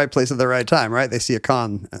Ripley's in the right place at the right time, right? They see a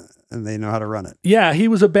con and they know how to run it. Yeah, he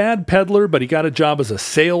was a bad peddler, but he got a job as a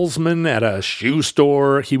salesman at a shoe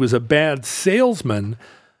store. He was a bad salesman.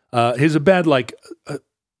 He's a bad,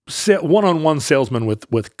 one-on-one salesman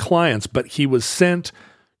with clients, but he was sent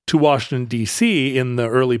to Washington, D.C. in the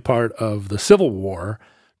early part of the Civil War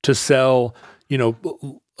to sell,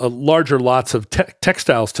 larger lots of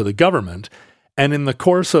textiles to the government. And in the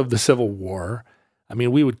course of the Civil War, I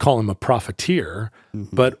mean, we would call him a profiteer,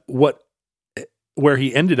 but where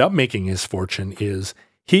he ended up making his fortune is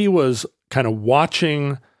he was kind of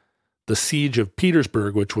watching the siege of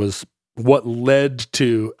Petersburg, which was what led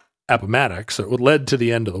to Appomattox, so it led to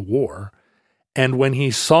the end of the war. And when he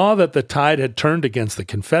saw that the tide had turned against the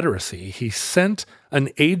Confederacy, he sent an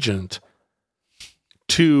agent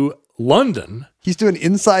to London. He's doing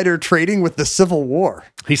insider trading with the Civil War.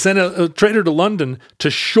 He sent a trader to London to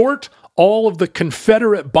short all of the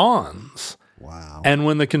Confederate bonds. Wow. And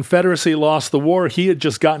when the Confederacy lost the war, he had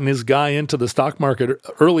just gotten his guy into the stock market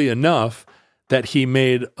early enough that he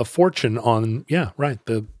made a fortune on,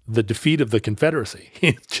 the defeat of the Confederacy.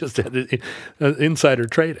 He just had insider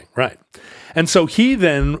trading, right. And so he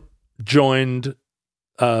then joined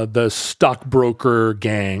the stockbroker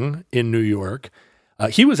gang in New York.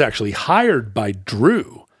 He was actually hired by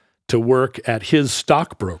Drew to work at his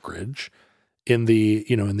stock brokerage in the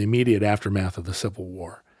immediate aftermath of the Civil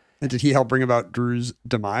War. And did he help bring about Drew's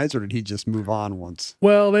demise, or did he just move on once?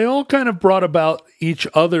 Well, they all kind of brought about each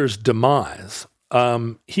other's demise.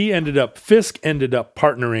 Fisk ended up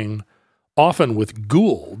partnering often with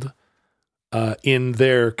Gould in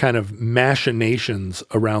their kind of machinations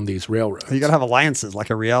around these railroads. You got to have alliances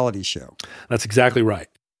like a reality show. That's exactly right.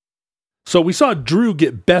 So we saw Drew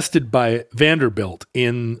get bested by Vanderbilt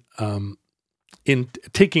in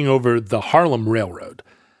taking over the Harlem Railroad.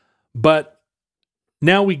 But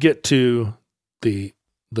now we get to the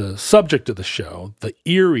subject of the show, the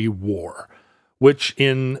Erie War, which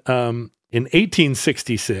in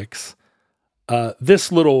 1866,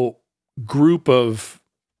 this little group of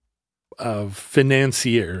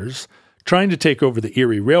financiers trying to take over the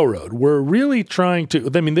Erie Railroad were really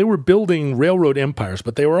they were building railroad empires,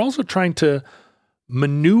 but they were also trying to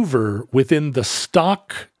maneuver within the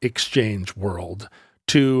stock exchange world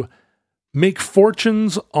to make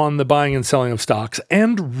fortunes on the buying and selling of stocks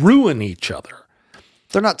and ruin each other.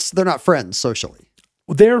 They're not friends socially.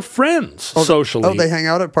 They're friends socially. Oh, they hang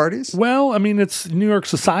out at parties? Well, I mean, it's New York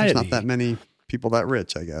society. There's not that many people that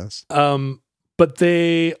rich, I guess. But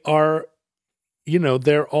they are,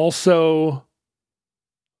 they're also,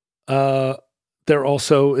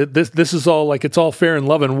 this is all like, it's all fair in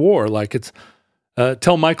love and war. Like it's,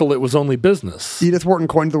 tell Michael it was only business. Edith Wharton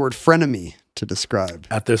coined the word frenemy to describe.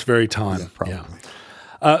 At this very time. Yeah, probably.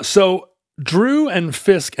 Yeah. So Drew and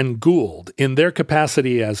Fisk and Gould, in their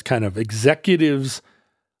capacity as kind of executives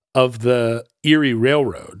of the Erie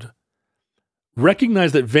Railroad,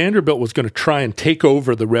 recognized that Vanderbilt was going to try and take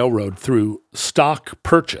over the railroad through stock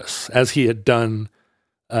purchase, as he had done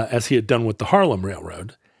with the Harlem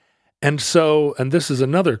Railroad. And this is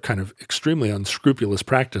another kind of extremely unscrupulous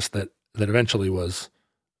practice that eventually was,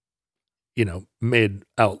 made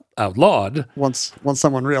outlawed. Once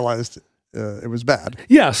someone realized it was bad.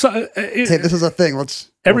 Yeah. So hey, this is a thing.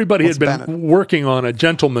 Everybody let's had been working on a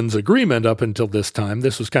gentleman's agreement up until this time.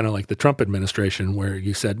 This was kind of like the Trump administration, where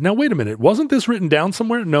you said, now, wait a minute, wasn't this written down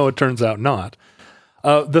somewhere? No, it turns out not.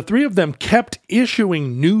 The three of them kept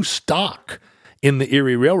issuing new stock in the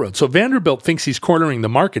Erie Railroad. So Vanderbilt thinks he's cornering the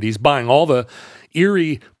market. He's buying all the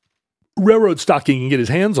Erie railroad stock he can get his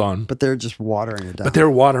hands on. But they're just watering it down. But they're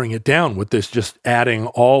watering it down with this, just adding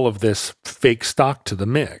all of this fake stock to the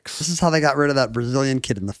mix. This is how they got rid of that Brazilian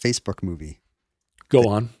kid in the Facebook movie. Go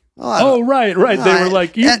on. Right. They were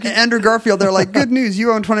like... Andrew Garfield, they're like, good news,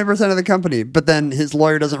 you own 20% of the company. But then his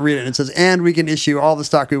lawyer doesn't read it and it says, and we can issue all the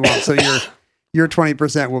stock we want. So your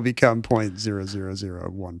 20% will become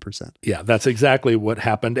 0.0001%. Yeah, that's exactly what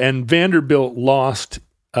happened. And Vanderbilt lost...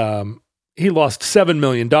 he lost $7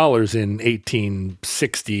 million in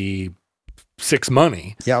 1866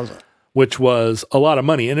 money, which was a lot of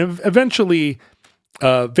money. And eventually,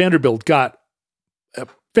 Vanderbilt under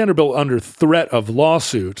threat of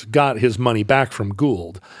lawsuit, got his money back from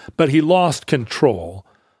Gould, but he lost control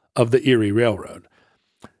of the Erie Railroad.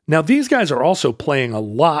 Now, these guys are also playing a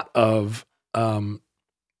lot of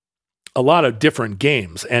different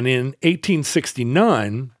games. And in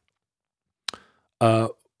 1869,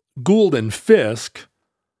 Gould and Fisk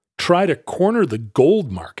try to corner the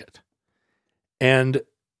gold market. And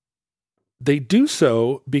they do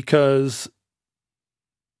so because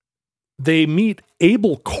they meet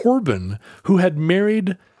Abel Corbin, who had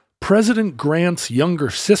married President Grant's younger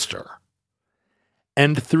sister.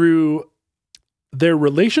 And through their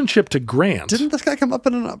relationship to Grant... Didn't this guy come up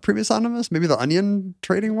in a previous Omnibus? Maybe the onion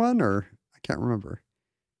trading one? Or I can't remember.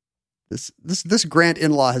 This Grant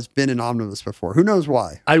in-law has been in Omnibus before. Who knows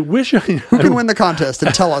why? Who can win the contest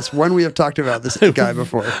and tell us when we have talked about this guy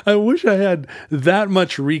before? I wish I had that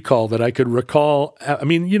much recall that I could recall. I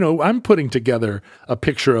mean, I'm putting together a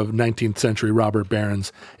picture of 19th century Robert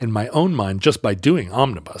Barons in my own mind just by doing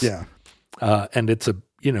Omnibus. Yeah. And it's a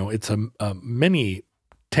many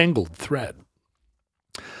tangled thread.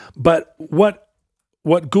 But what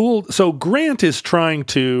Gould... So Grant is trying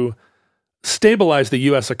to stabilize the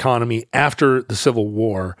U.S. economy after the Civil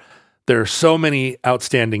War. There are so many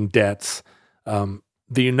outstanding debts. The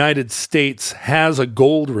United States has a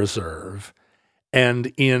gold reserve,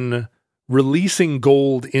 And in releasing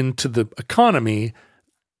gold into the economy,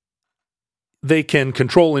 they can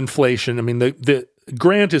control inflation. I mean, the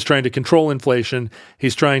Grant is trying to control inflation.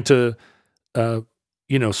 He's trying to,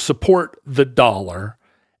 support the dollar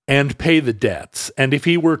and pay the debts. And if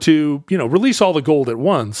he were to, release all the gold at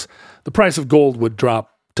once, the price of gold would drop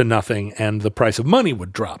to nothing and the price of money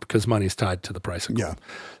would drop because money is tied to the price of gold. Yeah.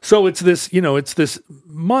 So it's this, it's this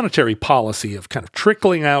monetary policy of kind of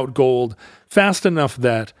trickling out gold fast enough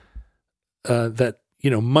that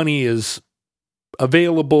money is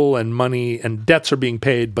available and money and debts are being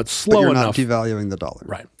paid, but slow enough. Not devaluing the dollar.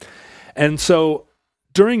 Right. And so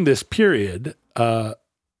during this period,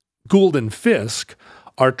 Gould and Fisk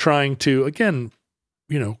are trying to, again,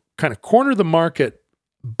 kind of corner the market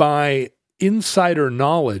by insider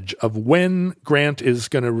knowledge of when Grant is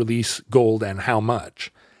going to release gold and how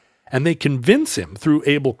much. And they convince him through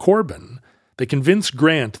Abel Corbin, they convince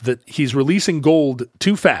Grant that he's releasing gold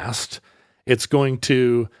too fast. It's going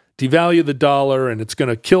to devalue the dollar, and it's going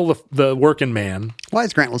to kill the working man. Why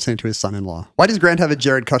is Grant listening to his son-in-law? Why does Grant have a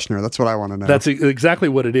Jared Kushner? That's what I want to know. That's exactly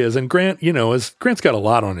what it is. And Grant, Grant's got a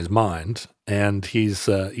lot on his mind, and he's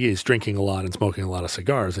drinking a lot and smoking a lot of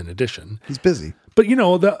cigars in addition. He's busy. But,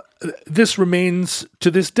 this remains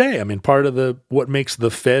to this day. I mean, part of what makes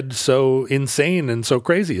the Fed so insane and so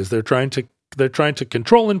crazy is they're trying to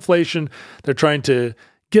control inflation. They're trying to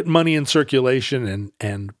get money in circulation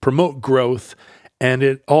and promote growth. And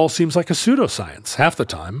it all seems like a pseudoscience half the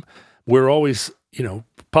time. We're always,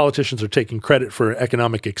 politicians are taking credit for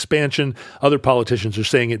economic expansion. Other politicians are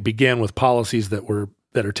saying it began with policies that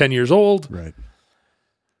are 10 years old. Right.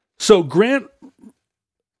 So Grant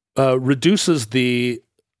reduces the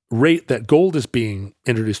rate that gold is being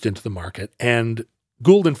introduced into the market, and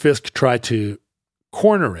Gould and Fisk try to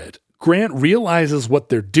corner it. Grant realizes what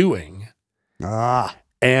they're doing.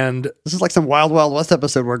 And this is like some Wild Wild West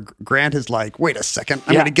episode where Grant is like, wait a second,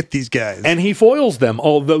 I'm going to get these guys. And he foils them,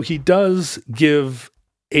 although he does give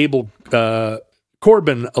Abel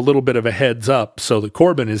Corbin a little bit of a heads up so that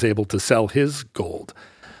Corbin is able to sell his gold.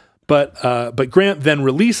 But Grant then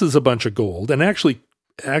releases a bunch of gold, and actually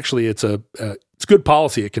it's good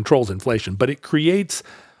policy. It controls inflation, but it creates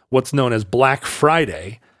what's known as Black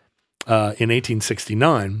Friday in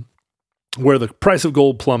 1869, where the price of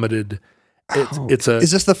gold plummeted. Is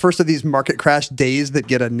this the first of these market crash days that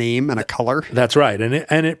get a name and a color? That's right.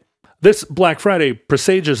 This Black Friday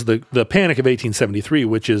presages the Panic of 1873,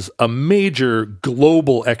 which is a major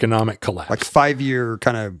global economic collapse. Like 5-year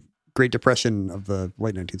kind of Great Depression of the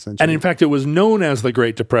late 19th century. And in fact, it was known as the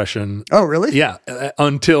Great Depression. Oh, really? Yeah,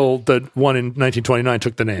 until the one in 1929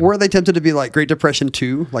 took the name. Were they tempted to be like Great Depression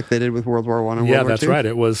 2, like they did with World War I and World War II? Yeah, that's right.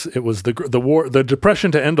 It was the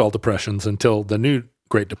depression to end all depressions until the new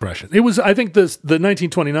Great Depression. It was, I think, the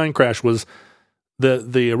 1929 crash was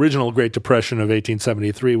the original Great Depression of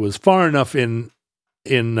 1873 was far enough in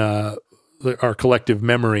our collective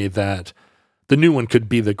memory that the new one could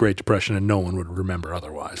be the Great Depression and no one would remember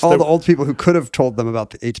otherwise. The old people who could have told them about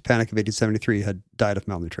the Panic of 1873 had died of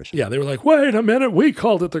malnutrition. Yeah, they were like, wait a minute, we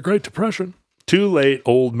called it the Great Depression. Too late,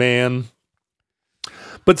 old man.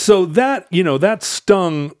 But so that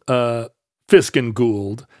stung Fisk and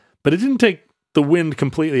Gould, but it didn't take the wind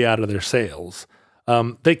completely out of their sails.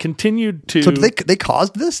 They continued to. So they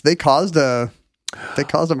caused this? They caused a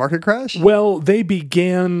market crash? Well, they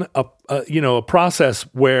began a process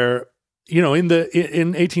where in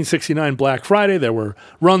 1869 Black Friday there were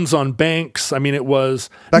runs on banks. I mean, it was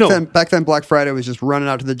back then Black Friday was just running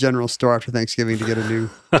out to the general store after Thanksgiving to get a new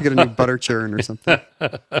butter churn or something.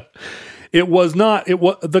 It was not. It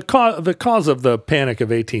was the cause of the Panic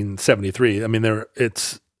of 1873. I mean,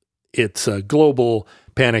 it's a global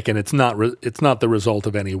panic, and it's not the result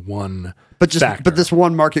of any one factor. But this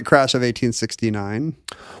one market crash of 1869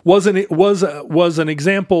 was an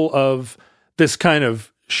example of this kind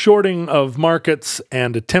of shorting of markets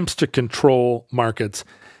and attempts to control markets.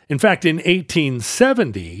 In fact, in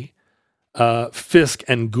 1870, Fisk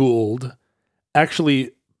and Gould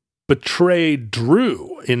actually betrayed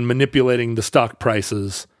Drew in manipulating the stock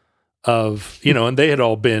prices of, and they had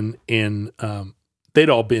all been in a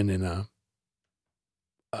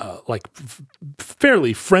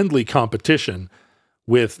fairly friendly competition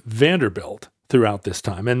with Vanderbilt throughout this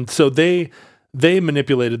time. And so they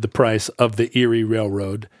manipulated the price of the Erie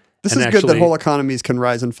Railroad. This is good that whole economies can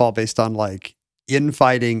rise and fall based on like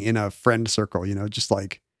infighting in a friend circle, just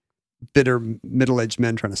like bitter middle-aged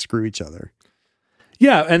men trying to screw each other.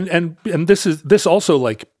 Yeah, and this also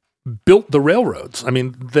like built the railroads. I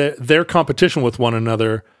mean, their competition with one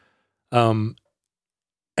another, and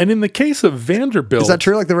And in the case of Vanderbilt, is that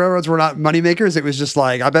true? Like the railroads were not money makers. It was just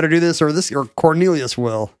like, I better do this, or Cornelius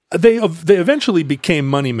will. They eventually became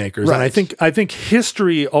money makers, right. And I think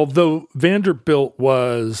history, although Vanderbilt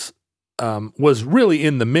was really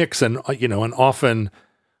in the mix, and and often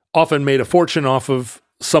made a fortune off of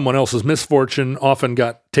someone else's misfortune, often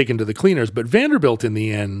got taken to the cleaners. But Vanderbilt, in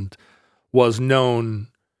the end, was known,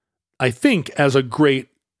 I think, as a great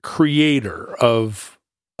creator of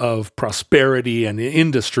prosperity and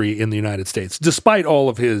industry in the United States, despite all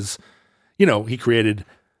of his, he created.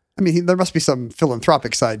 I mean, there must be some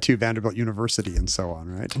philanthropic side to Vanderbilt University and so on,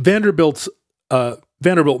 right? Vanderbilt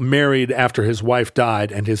married after his wife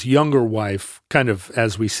died, and his younger wife, kind of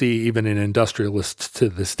as we see even in industrialists to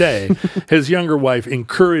this day, his younger wife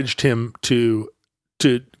encouraged him to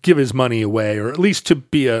give his money away, or at least to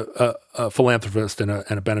be a philanthropist and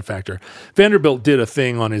a benefactor. Vanderbilt did a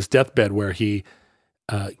thing on his deathbed where he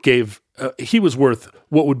he was worth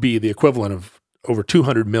what would be the equivalent of over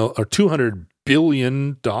 $200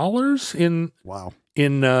 billion in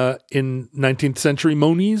 19th century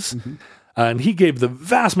monies. Mm-hmm. And he gave the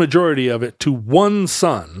vast majority of it to one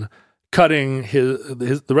son, cutting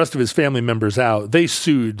the rest of his family members out. They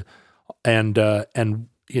sued and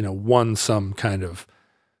won some kind of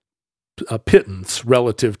a pittance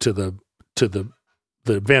relative to the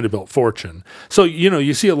Vanderbilt fortune. So,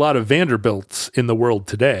 you see a lot of Vanderbilts in the world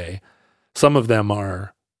today. Some of them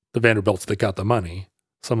are the Vanderbilts that got the money.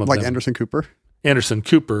 Some of them, Anderson Cooper. Anderson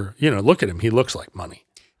Cooper, look at him. He looks like money.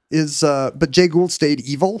 But Jay Gould stayed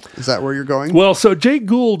evil? Is that where you're going? Well, so Jay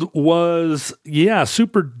Gould was,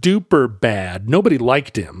 super duper bad. Nobody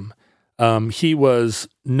liked him. He was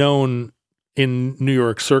known in New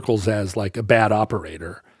York circles as like a bad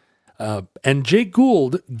operator. And Jay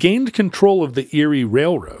Gould gained control of the Erie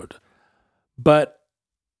Railroad. But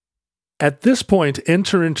at this point,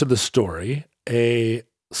 enter into the story a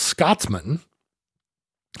Scotsman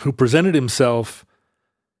who presented himself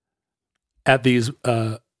at these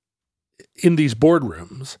in these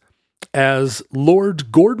boardrooms as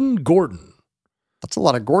Lord Gordon Gordon. That's a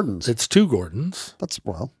lot of Gordons. It's 2 Gordons.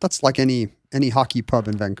 That's like any hockey pub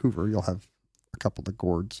in Vancouver. You'll have a couple of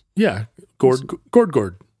Gords. Yeah, Gord.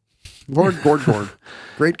 Lord Gord.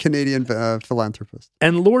 Great Canadian philanthropist.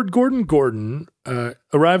 And Lord Gordon Gordon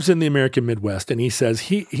arrives in the American Midwest, and he says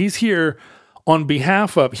he's here on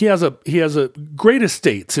behalf of, he has a great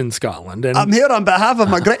estates in Scotland. And I'm here on behalf of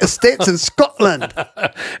my great estates in Scotland.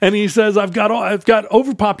 And he says, I've got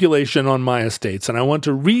overpopulation on my estates, and I want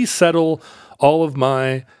to resettle all of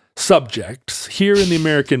my subjects here in the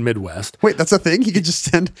American Midwest. Wait, that's a thing? He could just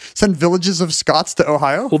send villages of Scots to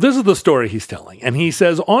Ohio? Well, this is the story he's telling. And he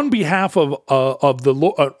says, on behalf of a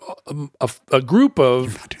group of...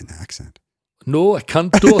 You're not doing the accent. No, I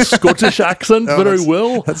can't do a Scottish accent very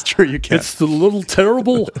well. That's true, you can't. It's a little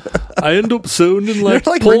terrible. I end up sounding like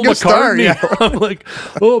Paul Ringo McCartney. Starr, yeah. I'm like,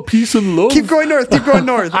 peace and love. Keep going north.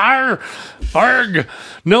 Arg.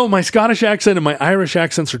 No, my Scottish accent and my Irish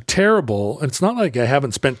accents are terrible. And it's not like I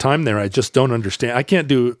haven't spent time there. I just don't understand. I can't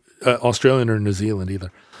do Australian or New Zealand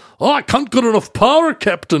either. Oh, I can't get enough power,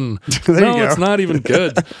 Captain. No, it's not even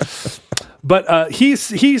good. But he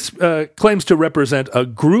claims to represent a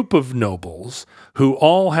group of nobles who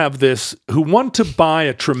all have who want to buy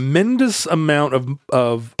a tremendous amount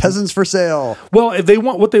of peasants for sale. Well,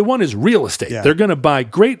 what they want is real estate. Yeah. They're going to buy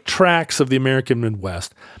great tracts of the American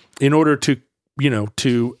Midwest in order to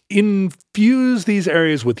infuse these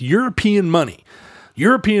areas with European money.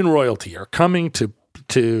 European royalty are coming to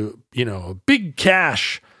a big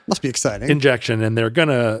cash. Must be exciting. Injection, and they're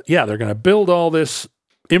gonna build all this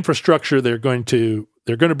infrastructure. They're going to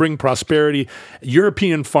bring prosperity,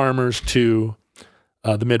 European farmers to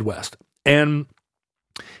the Midwest. And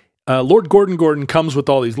Lord Gordon Gordon comes with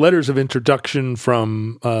all these letters of introduction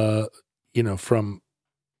from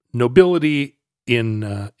nobility in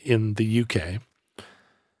the UK,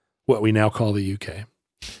 what we now call the UK.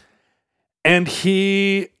 And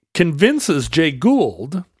he convinces Jay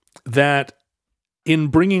Gould that in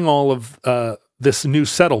bringing all of this new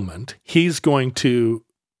settlement, he's going to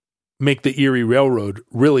make the Erie Railroad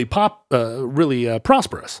really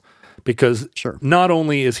prosperous, because not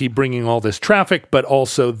only is he bringing all this traffic, but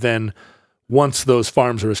also then once those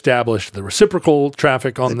farms are established, the reciprocal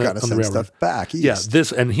traffic on the railroad stuff back east.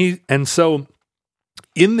 Yeah, and so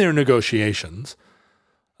in their negotiations,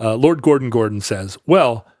 Lord Gordon Gordon says,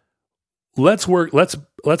 "Well, let's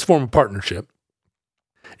form a partnership.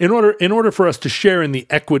 In order for us to share in the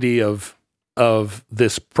equity of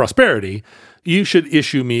this prosperity, you should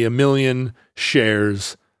issue me 1 million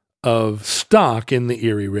shares of stock in the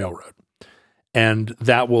Erie Railroad." And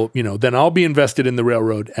that will, then I'll be invested in the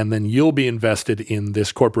railroad, and then you'll be invested in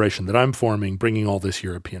this corporation that I'm forming, bringing all this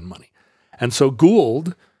European money. And so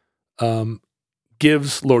Gould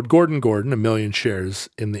gives Lord Gordon Gordon 1 million shares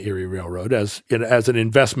in the Erie Railroad as an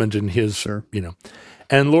investment in his,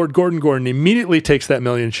 And Lord Gordon Gordon immediately takes that 1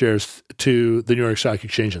 million shares to the New York Stock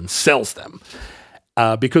Exchange and sells them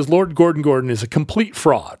because Lord Gordon Gordon is a complete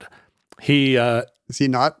fraud. Is he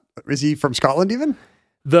not? Is he from Scotland even?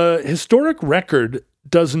 The historic record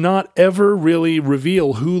does not ever really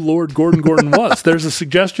reveal who Lord Gordon Gordon was. There's a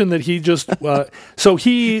suggestion that he just,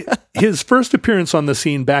 his first appearance on the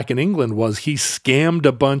scene back in England was he scammed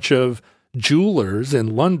a bunch of jewelers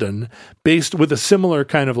in London based with a similar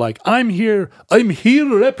kind of like, I'm here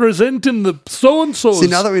representing the so-and-so. See,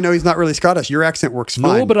 now that we know he's not really Scottish, your accent works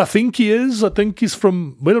fine. No, but I think he is. I think he's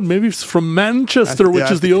from, maybe he's from Manchester,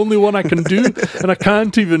 which is the only one I can do, and I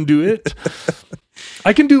can't even do it.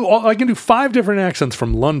 I can do 5 different accents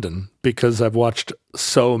from London because I've watched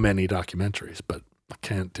so many documentaries, but I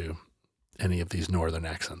can't do any of these northern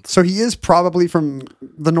accents. So he is probably from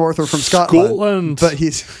the north or from Scotland. But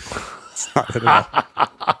he's not at all.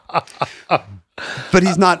 But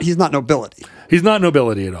he's not nobility. He's not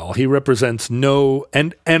nobility at all. He represents no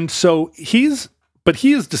and so he is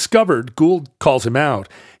discovered. Gould calls him out.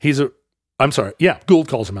 Gould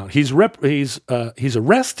calls him out. He's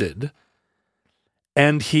arrested.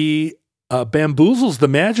 And he bamboozles the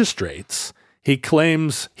magistrates. He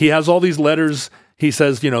claims he has all these letters. He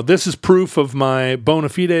says, this is proof of my bona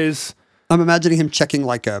fides. I'm imagining him checking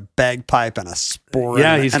like a bagpipe and a sporran.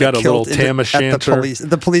 Yeah, he's got a little tam o' shanter.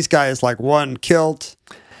 The police guy is like 1 kilt.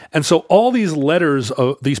 And so all these letters,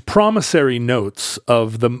 these promissory notes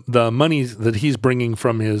of the money that he's bringing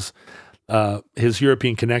from his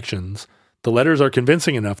European connections, the letters are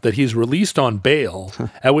convincing enough that he's released on bail,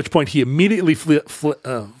 at which point he immediately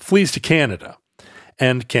flees to Canada.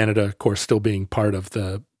 And Canada, of course, still being part of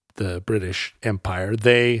the British Empire,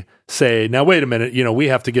 they say, now, wait a minute, we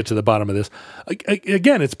have to get to the bottom of this.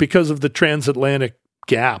 Again, it's because of the transatlantic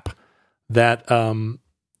gap that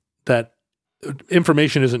that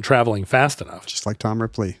information isn't traveling fast enough. Just like Tom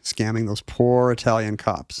Ripley scamming those poor Italian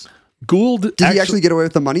cops. Gould did he actually get away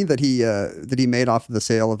with the money that he made off of the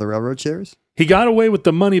sale of the railroad shares? He got away with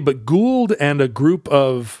the money, but Gould and a group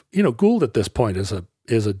of Gould at this point is a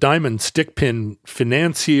diamond stickpin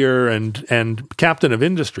financier and captain of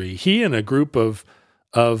industry. He and a group of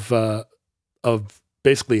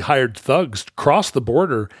basically hired thugs cross the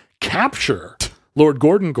border, capture Lord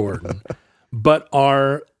Gordon Gordon, but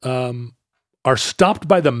are stopped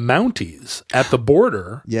by the Mounties at the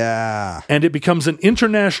border. Yeah. And it becomes an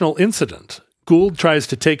international incident. Gould tries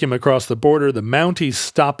to take him across the border. The Mounties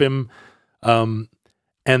stop him. And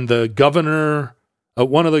the governor,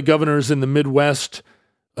 one of the governors in the Midwest,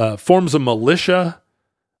 forms a militia.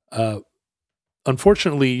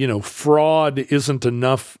 Unfortunately, fraud isn't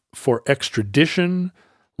enough for extradition.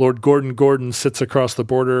 Lord Gordon Gordon sits across the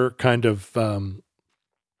border kind of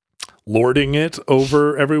lording it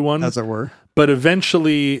over everyone. As it were. But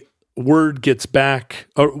eventually word gets back,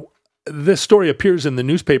 or this story appears in the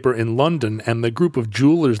newspaper in London, and the group of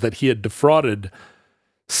jewelers that he had defrauded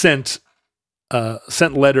sent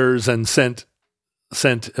letters and sent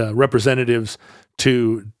representatives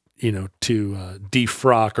to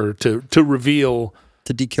defrock or to reveal,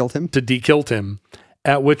 to dekilt him.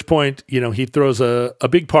 At which point, he throws a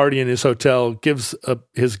big party in his hotel, gives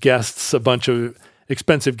his guests a bunch of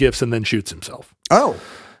expensive gifts, and then shoots himself. Oh.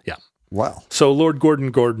 Wow. So Lord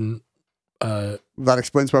Gordon Gordon... that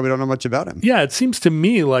explains why we don't know much about him. Yeah, it seems to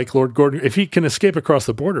me like Lord Gordon, if he can escape across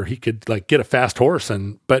the border, he could get a fast horse.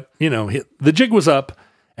 But the jig was up,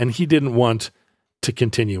 and he didn't want to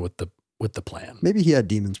continue with the plan. Maybe he had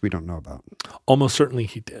demons we don't know about. Almost certainly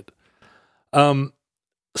he did.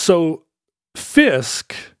 So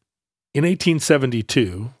Fisk, in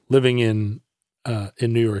 1872, living in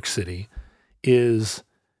New York City, is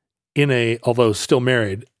although still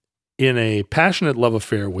married, in a passionate love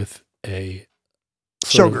affair with a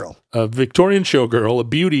showgirl, a Victorian showgirl, a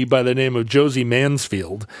beauty by the name of Josie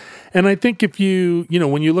Mansfield. And I think if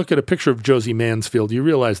when you look at a picture of Josie Mansfield, you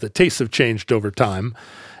realize that tastes have changed over time.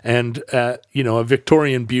 And, a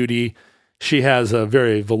Victorian beauty, she has a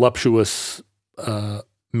very voluptuous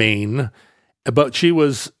mane, but she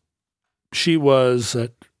was she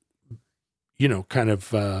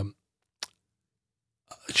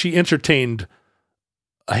entertained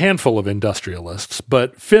a handful of industrialists,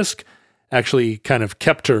 but Fisk actually kind of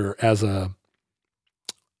kept her as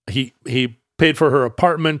he paid for her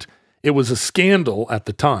apartment. It was a scandal at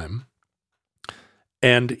the time.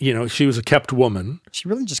 And, she was a kept woman. She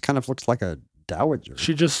really just kind of looks like a Dowager.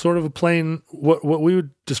 She just sort of a plain, what we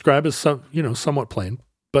would describe as somewhat plain,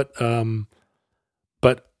 but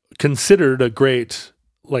considered a great,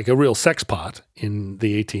 like a real sex pot in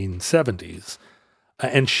the 1870s.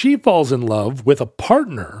 And she falls in love with a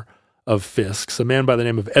partner of Fisk's, a man by the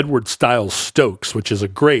name of Edward Stiles Stokes, which is a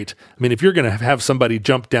great, I mean, if you're going to have somebody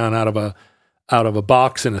jump down out of a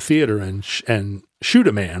box in a theater and shoot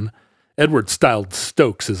a man, Edward Stiles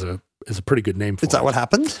Stokes is a pretty good name for it. Is that what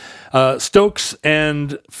happened? Stokes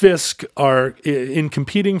and Fisk are in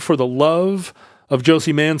competing for the love of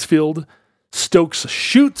Josie Mansfield. Stokes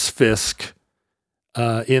shoots Fisk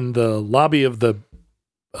in the lobby of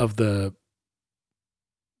the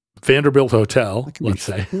Vanderbilt Hotel, let's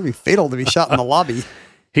say. It would be fatal to be shot in the lobby.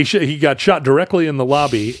 He got shot directly in the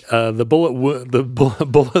lobby. The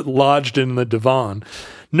bullet lodged in the divan.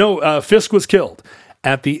 No, Fisk was killed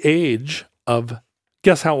at the age of,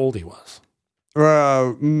 guess how old he was?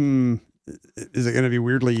 Is it going to be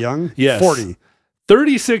weirdly young? Yes. 40.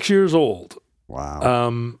 36 years old.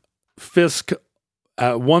 Wow. Fisk,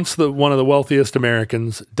 once one of the wealthiest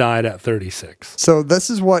Americans, died at 36. So this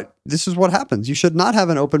is what happens. You should not have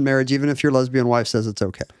an open marriage, even if your lesbian wife says it's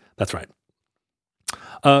okay. That's right.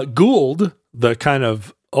 Gould, the kind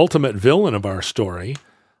of ultimate villain of our story,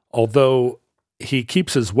 although he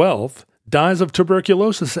keeps his wealth, dies of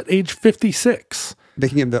tuberculosis at age 56.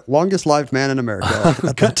 Making him the longest lived man in America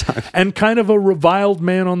at that time. And kind of a reviled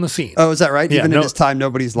man on the scene. Oh, is that right? Yeah, even in his time,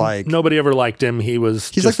 nobody ever liked him. He's a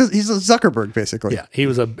Zuckerberg, basically. Yeah, he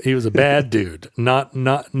was a bad dude. No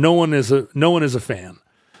one is a fan.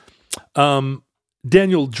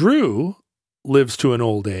 Daniel Drew lives to an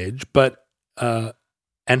old age, but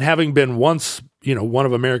and having been once, one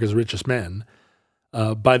of America's richest men,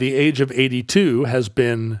 by the age of 82 has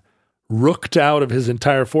been rooked out of his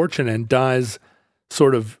entire fortune and dies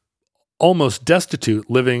sort of almost destitute,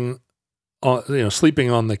 living on, sleeping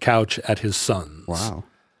on the couch at his son's. Wow.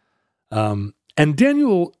 And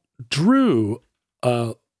Daniel Drew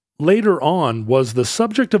later on was the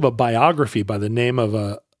subject of a biography by the name of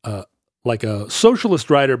a socialist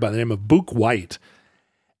writer by the name of Book White.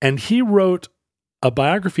 And he wrote a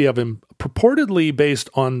biography of him purportedly based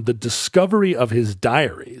on the discovery of his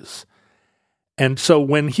diaries. And so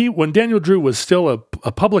when Daniel Drew was still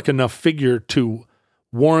a public enough figure to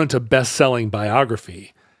warrant a best-selling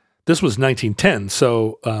biography, this was 1910.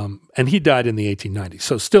 So, and he died in the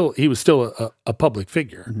 1890s. So he was still a public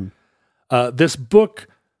figure. Mm-hmm. This book,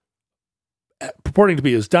 purporting to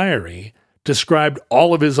be his diary, described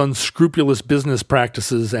all of his unscrupulous business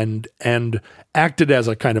practices and acted as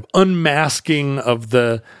a kind of unmasking of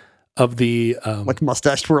the like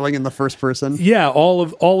mustache twirling in the first person. Yeah, all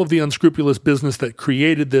of the unscrupulous business that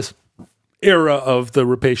created this era of the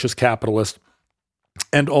rapacious capitalist.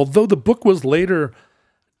 And although the book was later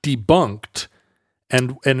debunked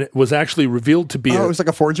and it was actually revealed to be it was like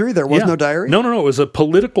a forgery? There was no diary? No. It was a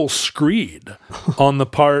political screed on the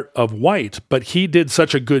part of White, but he did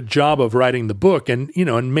such a good job of writing the book and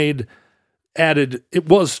added it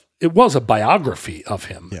was a biography of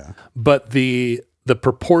him. Yeah. But the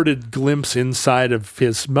purported glimpse inside of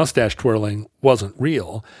his mustache twirling wasn't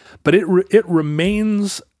real, but it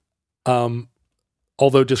remains,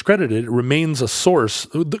 although discredited, it remains a source.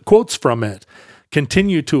 The quotes from it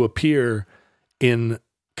continue to appear in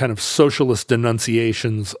kind of socialist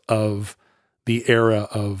denunciations of the era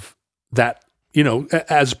of that,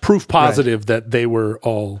 as proof positive that they were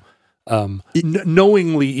all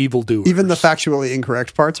knowingly evildoers. Even the factually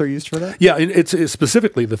incorrect parts are used for that? Yeah, it's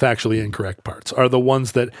specifically the factually incorrect parts are the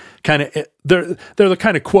ones that kind of, they're the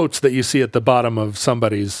kind of quotes that you see at the bottom of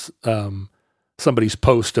somebody's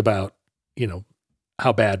post about,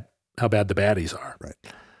 how bad the baddies are. Right.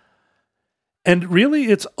 And really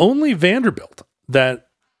it's only Vanderbilt that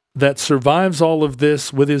survives all of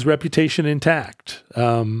this with his reputation intact.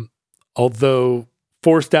 Although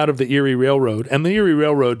forced out of the Erie Railroad, and the Erie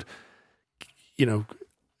Railroad,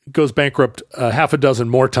 goes bankrupt half a dozen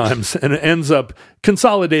more times and it ends up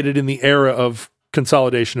consolidated in the era of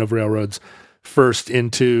consolidation of railroads, first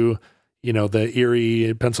into, the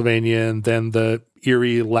Erie, Pennsylvania, and then the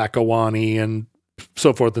Erie, Lackawanna, and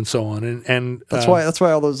so forth and so on. And that's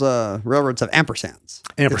why all those railroads have ampersands.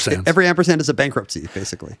 Every ampersand is a bankruptcy,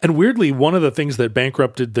 basically. And weirdly, one of the things that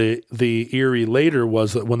bankrupted the Erie later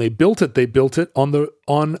was that when they built it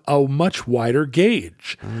on a much wider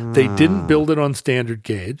gauge. They didn't build it on standard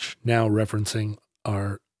gauge. Now referencing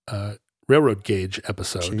our railroad gauge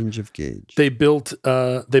episode. Change of gauge. They built it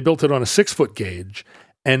on a 6-foot gauge,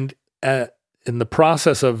 and in the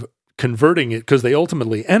process of converting it, because they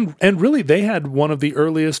ultimately and really they had one of the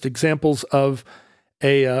earliest examples of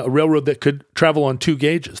a railroad that could travel on 2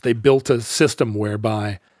 gauges. They built a system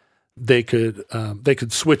whereby they could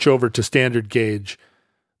switch over to standard gauge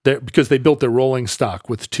because they built their rolling stock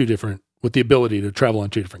with the ability to travel on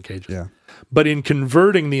 2 different gauges. Yeah. But in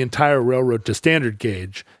converting the entire railroad to standard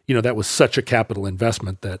gauge, that was such a capital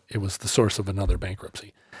investment that it was the source of another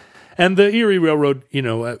bankruptcy. And the Erie Railroad,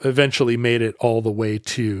 eventually made it all the way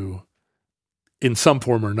to, in some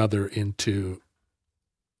form or another, into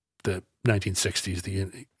the 1960s,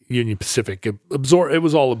 the Union Pacific. It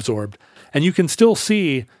was all absorbed. And you can still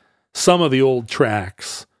see some of the old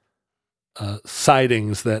tracks,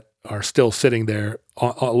 sidings that are still sitting there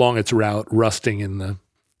along its route, rusting in the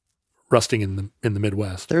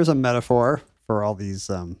Midwest. There's a metaphor for all these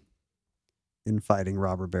infighting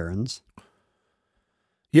robber barons.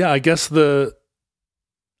 Yeah, I guess the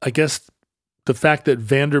fact that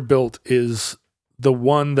Vanderbilt is the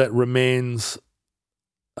one that remains,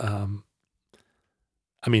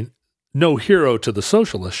 no hero to the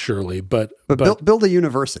socialists, surely, but build a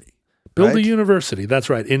university. Build a university. That's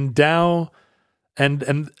right. Endow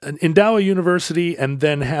a university, and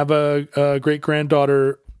then have a great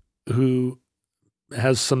granddaughter who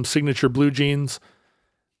has some signature blue jeans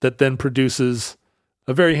that then produces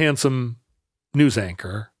a very handsome news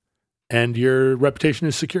anchor, and your reputation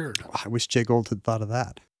is secured. I wish Jay Gould had thought of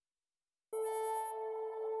that.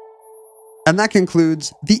 And that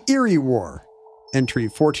concludes the Erie War. Entry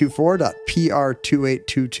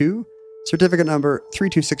 424.PR2822, certificate number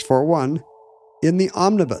 32641 in the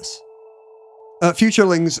omnibus.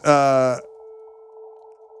 Futurelings,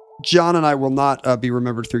 John and I will not be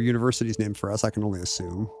remembered through university's name for us, I can only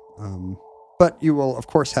assume. But you will, of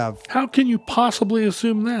course, have... How can you possibly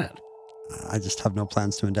assume that? I just have no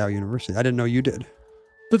plans to endow university. I didn't know you did.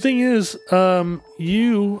 The thing is,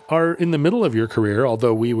 you are in the middle of your career,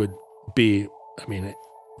 although we would be,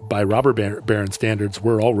 by robber baron standards,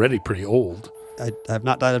 we're already pretty old. I have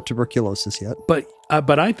not died of tuberculosis yet. But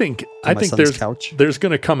I think there's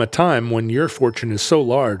going to come a time when your fortune is so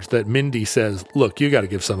large that Mindy says, "Look, you got to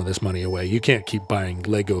give some of this money away. You can't keep buying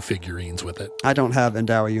Lego figurines with it." I don't have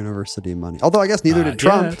endow a university money. Although I guess neither did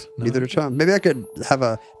Trump. Neither did Trump. Maybe I could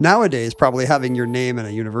have nowadays probably having your name in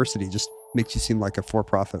a university just makes you seem like a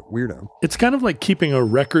for-profit weirdo. It's kind of like keeping a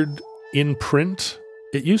record in print.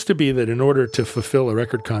 It used to be that in order to fulfill a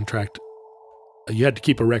record contract, you had to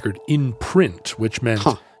keep a record in print, which meant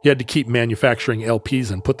you had to keep manufacturing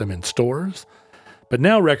LPs and put them in stores. But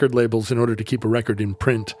now record labels, in order to keep a record in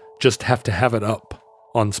print, just have to have it up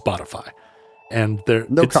on Spotify. And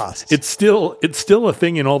costs. It's still a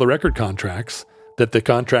thing in all the record contracts that the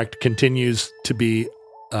contract continues to be,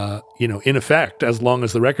 in effect as long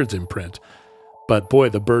as the record's in print. But boy,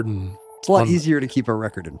 the burden... It's a lot easier to keep a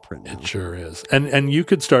record in print now. It sure is. And you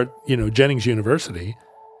could start, Jennings University.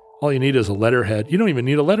 All you need is a letterhead. You don't even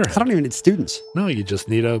need a letterhead. I don't even need students. No, you just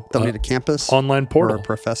need need a campus, online portal, or a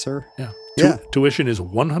professor. Yeah. Yeah. Tuition is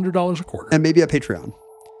 $100 a quarter, and maybe a Patreon.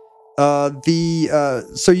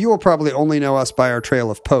 So you will probably only know us by our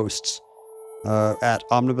trail of posts at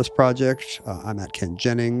Omnibus Project. I'm at Ken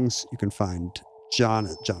Jennings. You can find John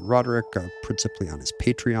at John Roderick, principally on his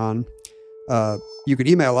Patreon. You could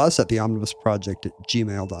email us at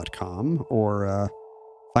theomnibusproject@gmail.com, or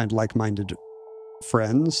find like-minded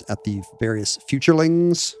friends at the various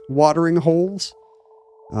Futurelings watering holes,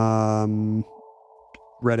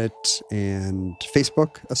 Reddit and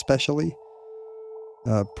Facebook especially,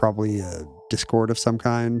 probably a Discord of some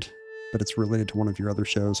kind, but it's related to one of your other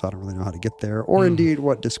shows, so I don't really know how to get there, or indeed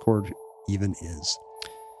what Discord even is.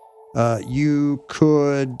 You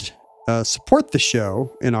could support the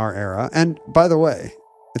show in our era, and by the way,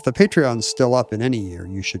 if the Patreon's still up in any year,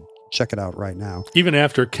 you should check it out right now. Even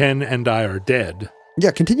after Ken and I are dead.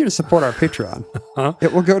 Yeah, continue to support our Patreon.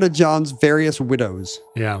 It will go to John's various widows.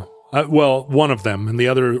 Yeah. Well, one of them, and the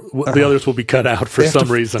others will be cut out for some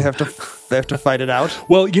reason. They have to fight it out.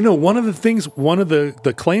 Well, one of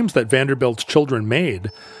the claims that Vanderbilt's children made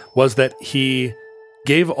was that he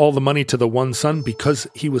gave all the money to the one son because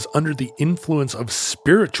he was under the influence of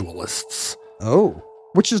spiritualists. Oh.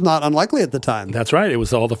 Which is not unlikely at the time. That's right. It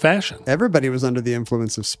was all the fashion. Everybody was under the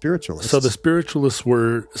influence of spiritualists. So the spiritualists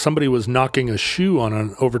somebody was knocking a shoe on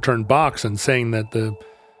an overturned box and saying that the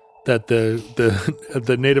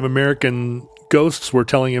Native American ghosts were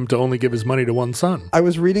telling him to only give his money to one son. I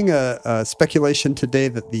was reading a speculation today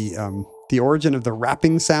that the origin of the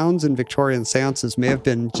rapping sounds in Victorian seances may have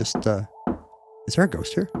been just... is there a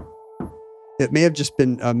ghost here? It may have just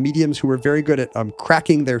been mediums who were very good at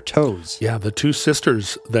cracking their toes. Yeah, the two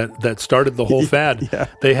sisters that started the whole fad. Yeah.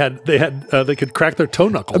 They could crack their toe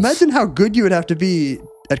knuckles. Imagine how good you would have to be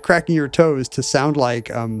at cracking your toes to sound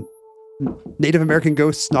like Native American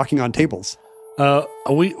ghosts knocking on tables.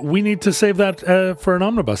 We need to save that for an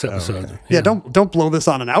omnibus episode. Okay. Yeah, don't blow this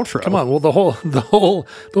on an outro. Come on. Well, the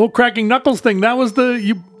whole cracking knuckles thing, that was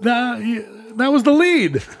the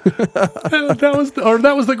lead.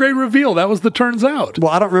 that was the great reveal. That was the turns out.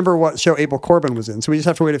 Well, I don't remember what show Abel Corbin was in, so we just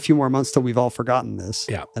have to wait a few more months till we've all forgotten this.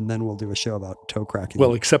 Yeah. And then we'll do a show about toe cracking.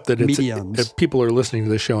 Well, except that mediums. If people are listening to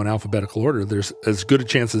this show in alphabetical order, there's as good a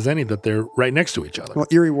chance as any that they're right next to each other. Well,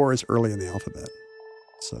 Eerie War is early in the alphabet.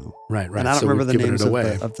 So right. And I don't remember the names of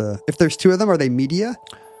the. If there's two of them, are they Media?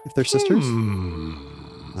 If they're sisters,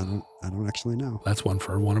 I don't actually know. That's one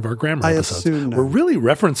for one of our grammar episodes. Assume no. We're really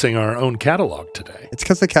referencing our own catalog today. It's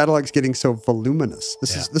because the catalog's getting so voluminous.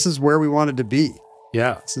 This is where we wanted to be.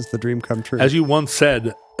 Yeah, this is the dream come true. As you once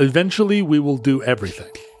said, eventually we will do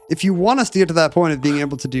everything. If you want us to get to that point of being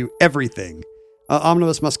able to do everything,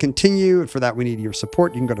 Omnibus must continue, and for that we need your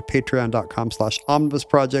support. You can go to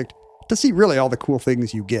patreon.com/omnibusproject. to see really all the cool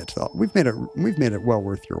things you get. We've made it well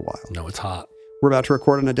worth your while. No, it's hot. We're about to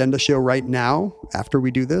record an addenda show right now. After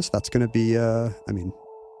we do this, that's going to be,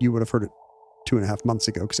 you would have heard it 2.5 months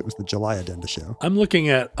ago because it was the July addenda show. I'm looking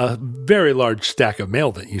at a very large stack of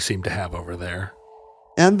mail that you seem to have over there.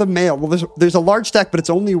 And the mail. Well, there's a large stack, but it's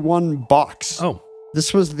only one box. Oh.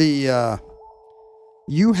 This was the,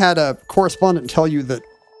 you had a correspondent tell you that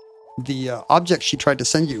the object she tried to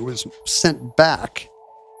send you was sent back.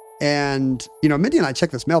 And, Mindy and I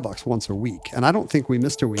check this mailbox once a week, and I don't think we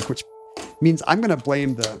missed a week, which means I'm going to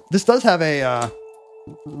blame this does have a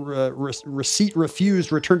receipt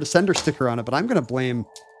refused, return to sender sticker on it, but I'm going to blame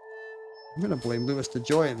Louis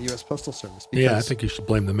DeJoy and the U.S. Postal Service. Yeah, I think you should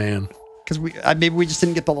blame the man. Because maybe we just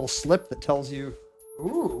didn't get the little slip that tells you.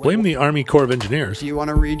 Blame the Army Corps of Engineers. Do you want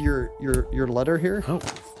to read your letter here? Oh,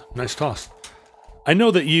 nice toss. I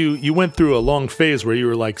know that you went through a long phase where you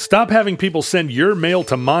were like, stop having people send your mail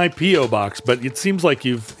to my P.O. box, but it seems like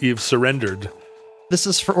you've surrendered. This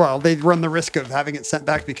is they run the risk of having it sent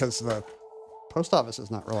back because the post office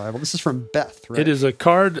is not reliable. This is from Beth, right? It is a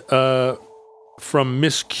card from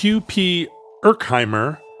Miss Q.P.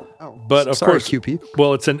 Erkheimer. Oh, but of course, Q.P.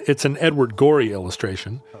 Well, it's an Edward Gorey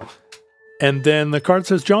illustration. Oh. And then the card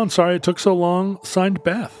says, John, sorry it took so long, signed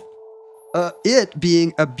Beth. It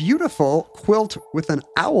being a beautiful quilt with an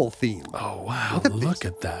owl theme. Oh, wow. Look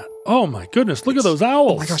at that. Oh, my goodness. Look at those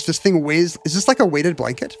owls. Oh, my gosh. This thing weighs... Is this like a weighted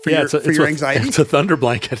blanket for your anxiety? It's a thunder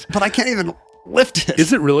blanket. But I can't even lift it.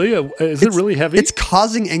 Is it really? Is it really heavy? It's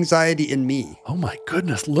causing anxiety in me. Oh, my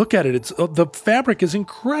goodness. Look at it. The fabric is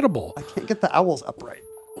incredible. I can't get the owls upright.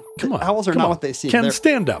 Come on. Owls are not what they seem. Ken,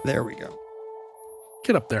 stand up. There we go.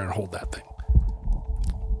 Get up there and hold that thing.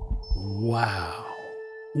 Wow.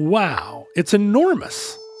 It's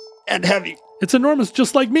enormous. And heavy. It's enormous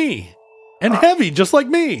just like me. And heavy just like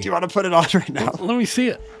me. Do you want to put it on right now? Let me see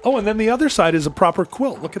it. Oh, and then the other side is a proper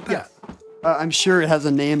quilt. Look at that. Yeah. I'm sure it has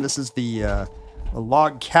a name. This is the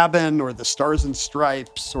log cabin or the stars and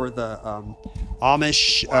stripes or the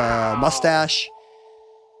Amish mustache.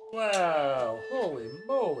 Wow. Holy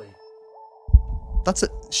moly.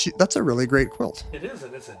 That's a really great quilt. It is,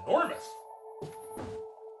 and it's enormous.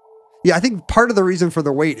 Yeah, I think part of the reason for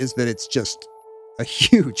the weight is that it's just a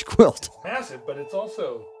huge quilt. It's massive, but it's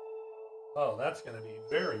also... Oh, that's going to be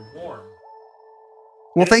very warm.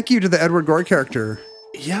 Well, thank you to the Edward Gorey character.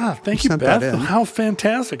 Yeah, thank you, Beth. How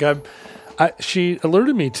fantastic. She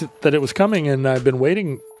alerted me that it was coming, and I've been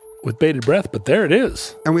waiting with bated breath, but there it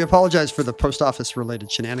is. And we apologize for the post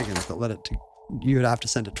office-related shenanigans that led it to... You would have to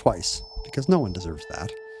send it twice, because no one deserves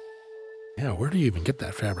that. Yeah, where do you even get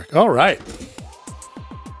that fabric? All right.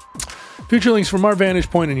 Future links from our vantage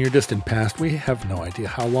point in your distant past. We have no idea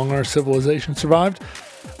how long our civilization survived.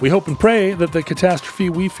 We hope and pray that the catastrophe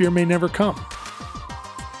we fear may never come.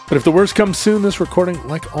 But if the worst comes soon, this recording,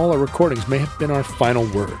 like all our recordings, may have been our final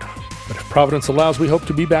word. But if Providence allows, we hope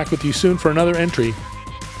to be back with you soon for another entry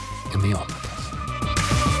in the Omnibus.